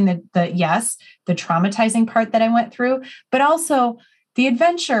 including the traumatizing part that I went through, but also the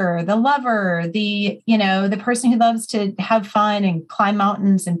adventure, the lover, the person who loves to have fun and climb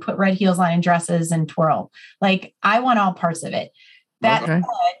mountains and put red heels on and dresses and twirl. Like, I want all parts of it. That said,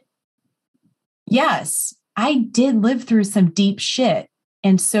 yes, I did live through some deep shit,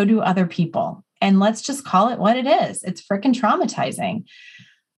 and so do other people. And let's just call it what it is. It's freaking traumatizing.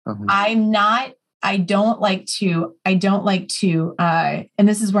 I don't like to, and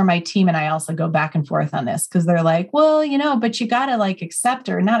this is where my team and I also go back and forth on this, because they're like, well, but you got to accept,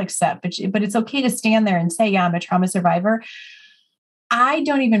 or not accept, but it's okay to stand there and say, yeah, I'm a trauma survivor. I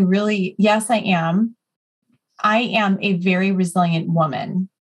don't even really, yes, I am. I am a very resilient woman,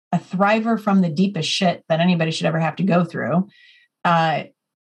 a thriver from the deepest shit that anybody should ever have to go through,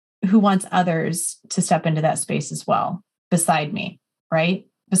 who wants others to step into that space as well, beside me, right?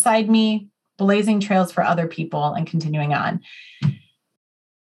 Beside me, blazing trails for other people and continuing on.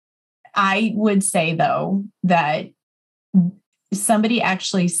 I would say, though, that somebody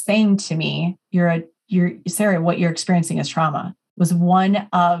actually saying to me, you're Sarah, what you're experiencing is trauma, was one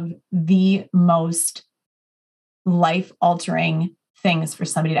of the most life-altering things for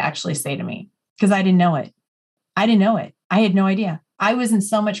somebody to actually say to me, because I didn't know it. I had no idea. I was in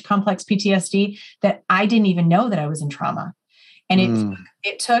so much complex PTSD that I didn't even know that I was in trauma. And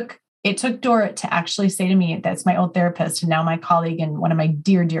it took Dora to actually say to me, that's my old therapist and now my colleague and one of my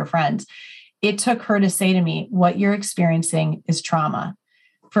dear, dear friends. It took her to say to me, what you're experiencing is trauma,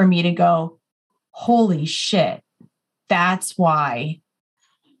 for me to go, holy shit. That's why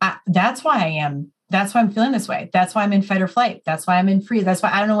I'm feeling this way. That's why I'm in fight or flight. That's why I'm in freeze. That's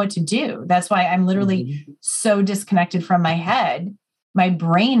why I don't know what to do. That's why I'm literally so disconnected from my head. My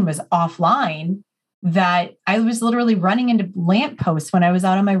brain was offline that I was literally running into lampposts when I was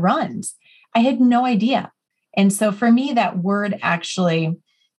out on my runs. I had no idea. And so for me, that word actually,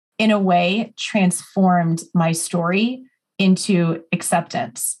 in a way, transformed my story into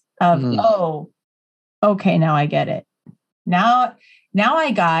acceptance of, oh, okay, now I get it. Now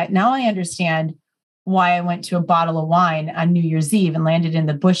I understand why I went to a bottle of wine on New Year's Eve and landed in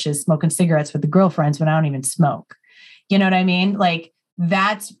the bushes smoking cigarettes with the girlfriends when I don't even smoke. You know what I mean? Like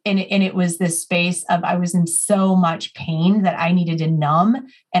that's, and it was this space of, I was in so much pain that I needed to numb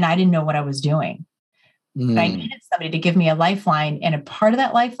and I didn't know what I was doing. But I needed somebody to give me a lifeline. And a part of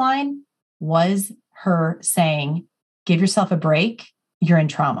that lifeline was her saying, give yourself a break. You're in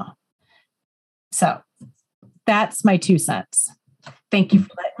trauma. So that's my 2 cents. Thank you for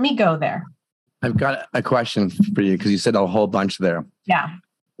letting me go there. I've got a question for you because you said a whole bunch there. Yeah.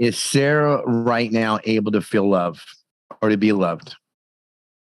 Is Sarah right now able to feel love or to be loved?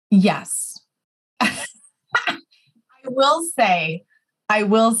 Yes. I will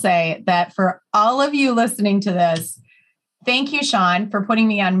say that for all of you listening to this, thank you, Sean, for putting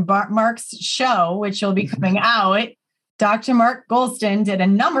me on Mark's show, which will be coming out. Dr. Mark Golston did a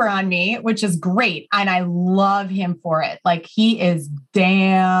number on me, which is great. And I love him for it. Like he is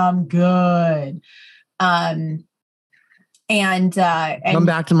damn good. And come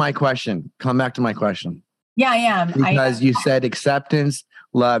back to my question. Yeah, I am. Because you said acceptance,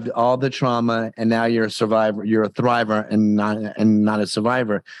 loved all the trauma, and now you're a survivor. You're a thriver and not a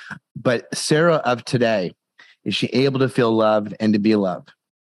survivor. But Sarah of today, is she able to feel loved and to be loved?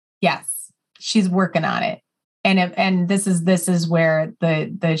 Yes, she's working on it. And this is where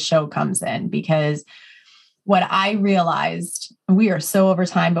the show comes in, because what I realized, we are so over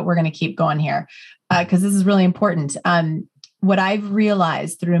time, but we're going to keep going here because this is really important. What I've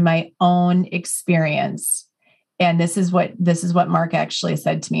realized through my own experience, and this is what Mark actually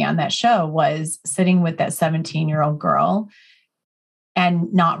said to me on that show, was sitting with that 17-year-old girl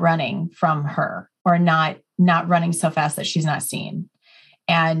and not running from her, or not running so fast that she's not seen.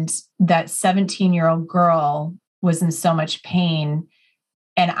 And that 17-year-old girl was in so much pain.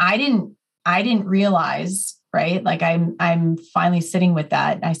 And I didn't realize, right? Like I'm finally sitting with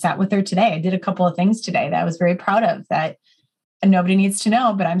that. I sat with her today. I did a couple of things today that I was very proud of, that nobody needs to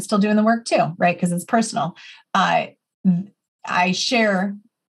know, but I'm still doing the work too, right? Because it's personal. I share,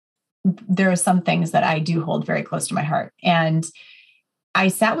 there are some things that I do hold very close to my heart. And I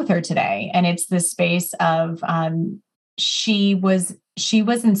sat with her today, and it's this space of, she was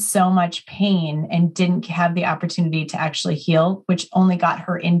in so much pain and didn't have the opportunity to actually heal, which only got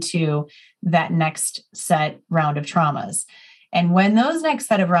her into that next set round of traumas. And when those next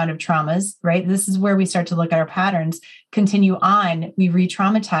set of round of traumas, right, this is where we start to look at our patterns, continue on, we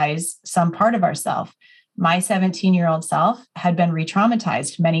re-traumatize some part of ourself. My 17-year-old self had been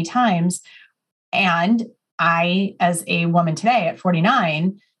re-traumatized many times. And I, as a woman today at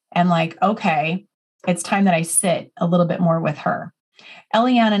 49, am like, okay, it's time that I sit a little bit more with her.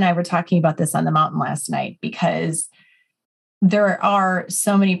 Eliana and I were talking about this on the mountain last night, because there are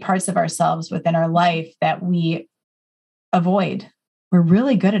so many parts of ourselves within our life that we avoid. We're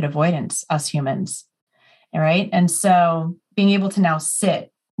really good at avoidance, us humans. All right. And so being able to now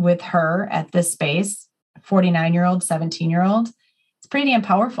sit with her at this space, 49-year-old, 17-year-old, it's pretty damn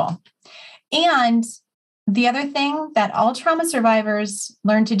powerful. And the other thing that all trauma survivors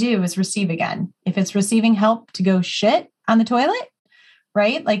learn to do is receive again. If it's receiving help to go shit on the toilet,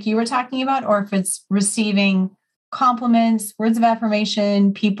 right? Like you were talking about, or if it's receiving compliments, words of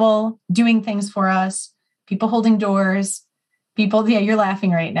affirmation, people doing things for us, people holding doors, people. Yeah, you're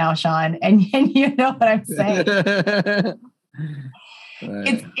laughing right now, Sean. And you know what I'm saying.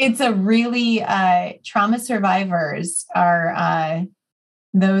 It's a really, trauma survivors are,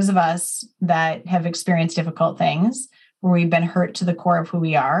 those of us that have experienced difficult things where we've been hurt to the core of who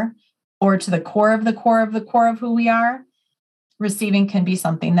we are, or to the core of the core of the core of who we are. Receiving can be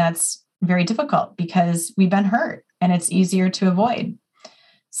something that's very difficult because we've been hurt and it's easier to avoid.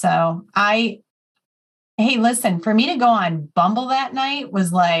 So hey, listen, for me to go on Bumble that night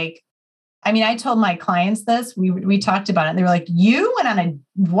was like, I mean, I told my clients this, we talked about it. And they were like, you went on a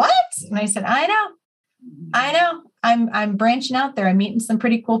what? And I said, I know. I'm branching out there. I'm meeting some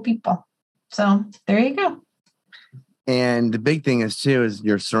pretty cool people. So there you go. And the big thing is too, is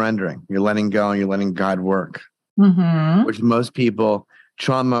you're surrendering, you're letting go, and you're letting God work, which most people,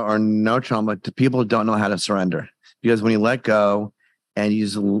 trauma or no trauma, people don't know how to surrender, because when you let go and you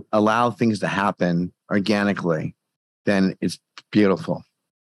just allow things to happen organically, then it's beautiful.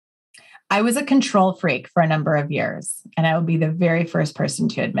 I was a control freak for a number of years, and I will be the very first person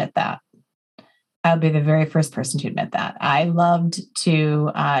to admit that. I loved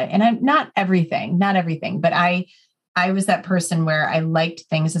to, and I'm not everything, but I was that person where I liked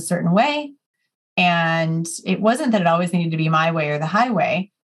things a certain way. And it wasn't that it always needed to be my way or the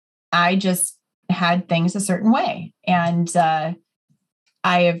highway. I just had things a certain way. And I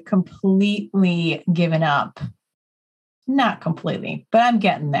have completely given up, not completely, but I'm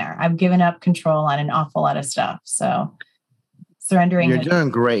getting there. I've given up control on an awful lot of stuff. So surrendering. You're doing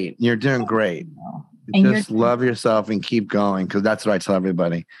great. And just love yourself and keep going, because that's what I tell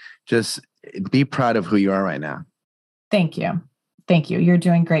everybody. Just be proud of who you are right now. Thank you. You're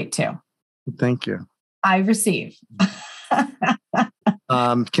doing great too. Thank you. I receive. Can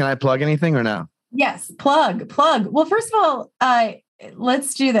I plug anything or no? Yes. Plug. Well, first of all,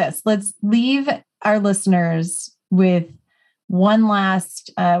 let's do this. Let's leave our listeners with one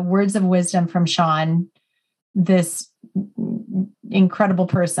last words of wisdom from Sean, this incredible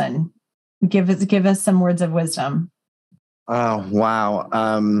person. Give us some words of wisdom. Oh, wow.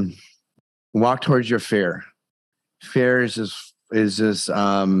 Walk towards your fear. Fear is just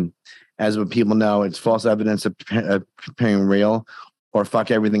as what people know, it's false evidence of appearing real, or fuck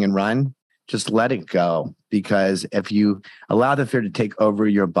everything and run. Just let it go, because if you allow the fear to take over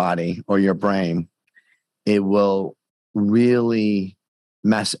your body or your brain, it will really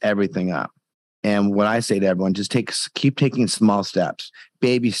mess everything up. And what I say to everyone, just keep taking small steps,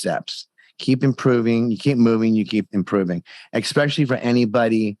 baby steps. Keep improving. You keep moving. You keep improving. Especially for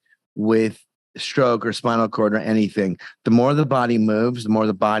anybody with stroke or spinal cord or anything. The more the body moves, the more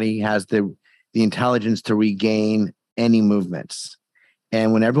the body has the intelligence to regain any movements.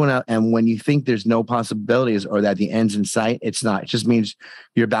 And when everyone else, and when you think there's no possibilities or that the end's in sight, it's not. It just means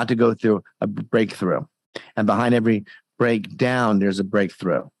you're about to go through a breakthrough. And behind every breakdown, there's a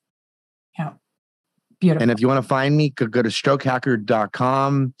breakthrough. Yeah. Beautiful. And if you want to find me, go to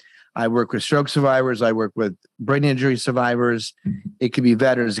StrokeHacker.com. I work with stroke survivors. I work with brain injury survivors. It could be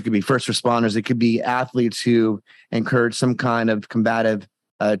veterans. It could be first responders. It could be athletes who incurred some kind of combative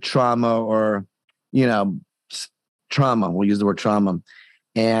trauma or, trauma. We'll use the word trauma.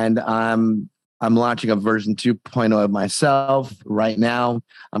 And I'm launching a version 2.0 of myself right now.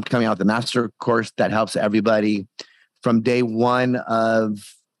 I'm coming out with a master course that helps everybody from day one of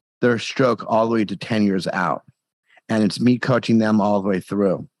their stroke all the way to 10 years out. And it's me coaching them all the way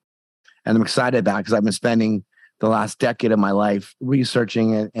through. And I'm excited about it because I've been spending the last decade of my life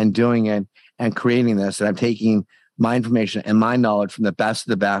researching it and doing it and creating this. And I'm taking my information and my knowledge from the best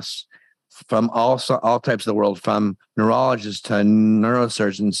of the best from all types of the world, from neurologists to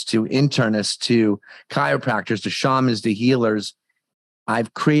neurosurgeons to internists to chiropractors to shamans to healers.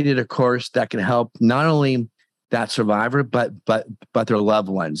 I've created a course that can help not only that survivor, but their loved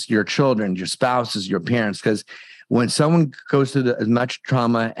ones, your children, your spouses, your parents. Because when someone goes through as much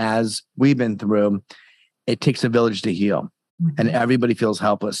trauma as we've been through, it takes a village to heal, and everybody feels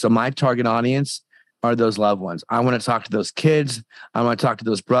helpless. So my target audience are those loved ones. I want to talk to those kids. I want to talk to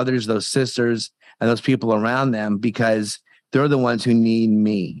those brothers, those sisters, and those people around them, because they're the ones who need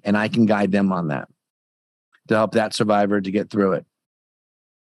me, and I can guide them on that to help that survivor to get through it.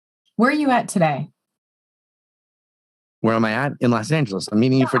 Where are you at today? Where am I at? In Los Angeles. I'm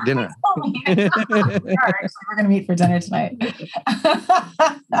meeting you for dinner. We're going to meet for dinner tonight.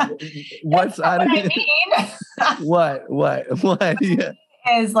 What's what I mean? What? Yeah.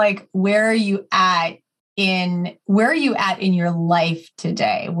 Is like, where are you at in your life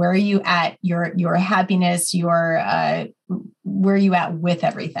today? Where are you at your happiness, where are you at with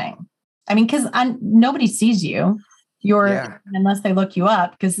everything? I mean, because nobody sees you. Unless they look you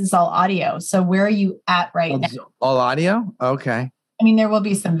up, because it's all audio. So where are you at right now? All audio? Okay. I mean, there will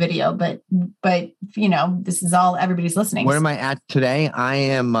be some video, but this is all everybody's listening. Where am I at today? I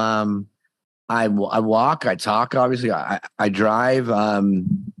am. I walk. I talk. Obviously, I drive.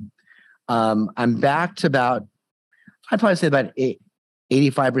 I'm back to about. I'd probably say about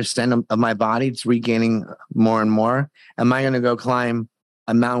 85% of my body. It's regaining more and more. Am I going to go climb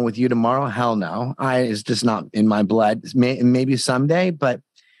a mountain with you tomorrow? Hell no. It's just not in my blood. Maybe someday, but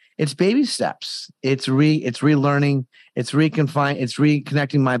it's baby steps. It's relearning. It's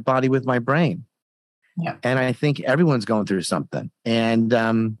reconnecting my body with my brain. Yeah. And I think everyone's going through something. And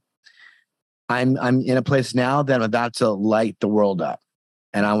I'm in a place now that I'm about to light the world up,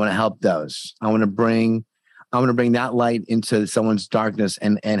 and I want to help those. I want to bring that light into someone's darkness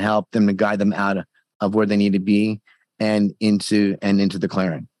and help them to guide them out of where they need to be and into the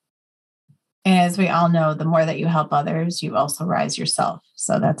clearing. And as we all know, the more that you help others, you also rise yourself.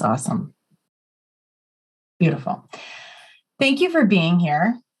 So that's awesome. Beautiful. Thank you for being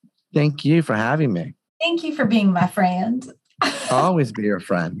here. Thank you for having me. Thank you for being my friend. Always be your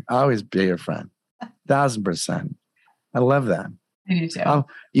friend. Always be your friend. 1,000%. I love that. I do too.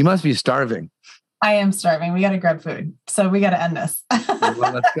 You must be starving. I am starving. We got to grab food. So we got to end this.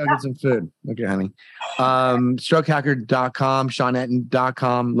 Well, let's go get some food. Okay, honey. StrokeHacker.com,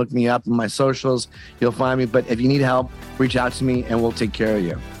 SeanEtten.com. Look me up on my socials. You'll find me. But if you need help, reach out to me and we'll take care of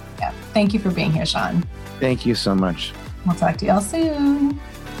you. Yeah. Thank you for being here, Sean. Thank you so much. We'll talk to y'all soon.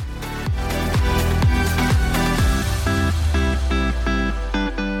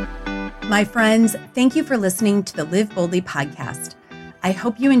 My friends, thank you for listening to the Live Boldly podcast. I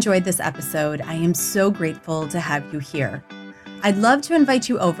hope you enjoyed this episode. I am so grateful to have you here. I'd love to invite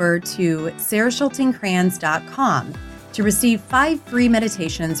you over to sarahschultingkrans.com to receive 5 free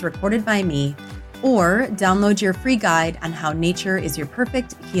meditations recorded by me, or download your free guide on how nature is your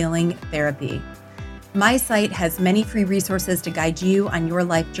perfect healing therapy. My site has many free resources to guide you on your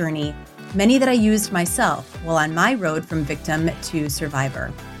life journey, many that I used myself while on my road from victim to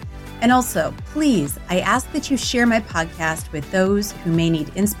survivor. And also, please, I ask that you share my podcast with those who may need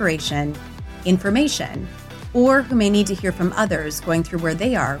inspiration, information, or who may need to hear from others going through where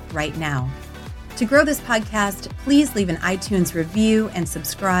they are right now. To grow this podcast, please leave an iTunes review and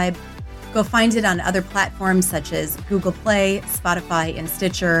subscribe. Go find it on other platforms such as Google Play, Spotify, and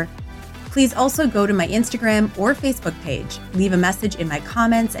Stitcher. Please also go to my Instagram or Facebook page, leave a message in my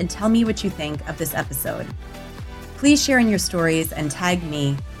comments, and tell me what you think of this episode. Please share in your stories and tag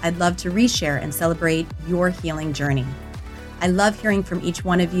me. I'd love to reshare and celebrate your healing journey. I love hearing from each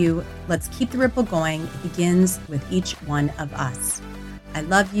one of you. Let's keep the ripple going. It begins with each one of us. I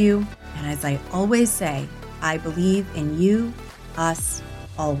love you, and as I always say, I believe in you, us,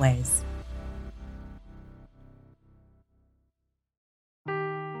 always.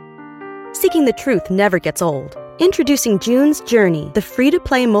 Seeking the truth never gets old. Introducing June's Journey, the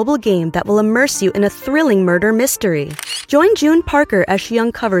free-to-play mobile game that will immerse you in a thrilling murder mystery. Join June Parker as she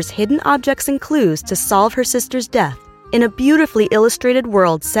uncovers hidden objects and clues to solve her sister's death in a beautifully illustrated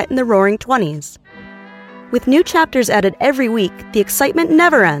world set in the Roaring '20s. With new chapters added every week, the excitement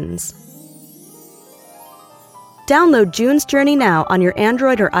never ends. Download June's Journey now on your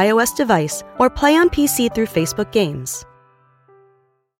Android or iOS device, or play on PC through Facebook Games.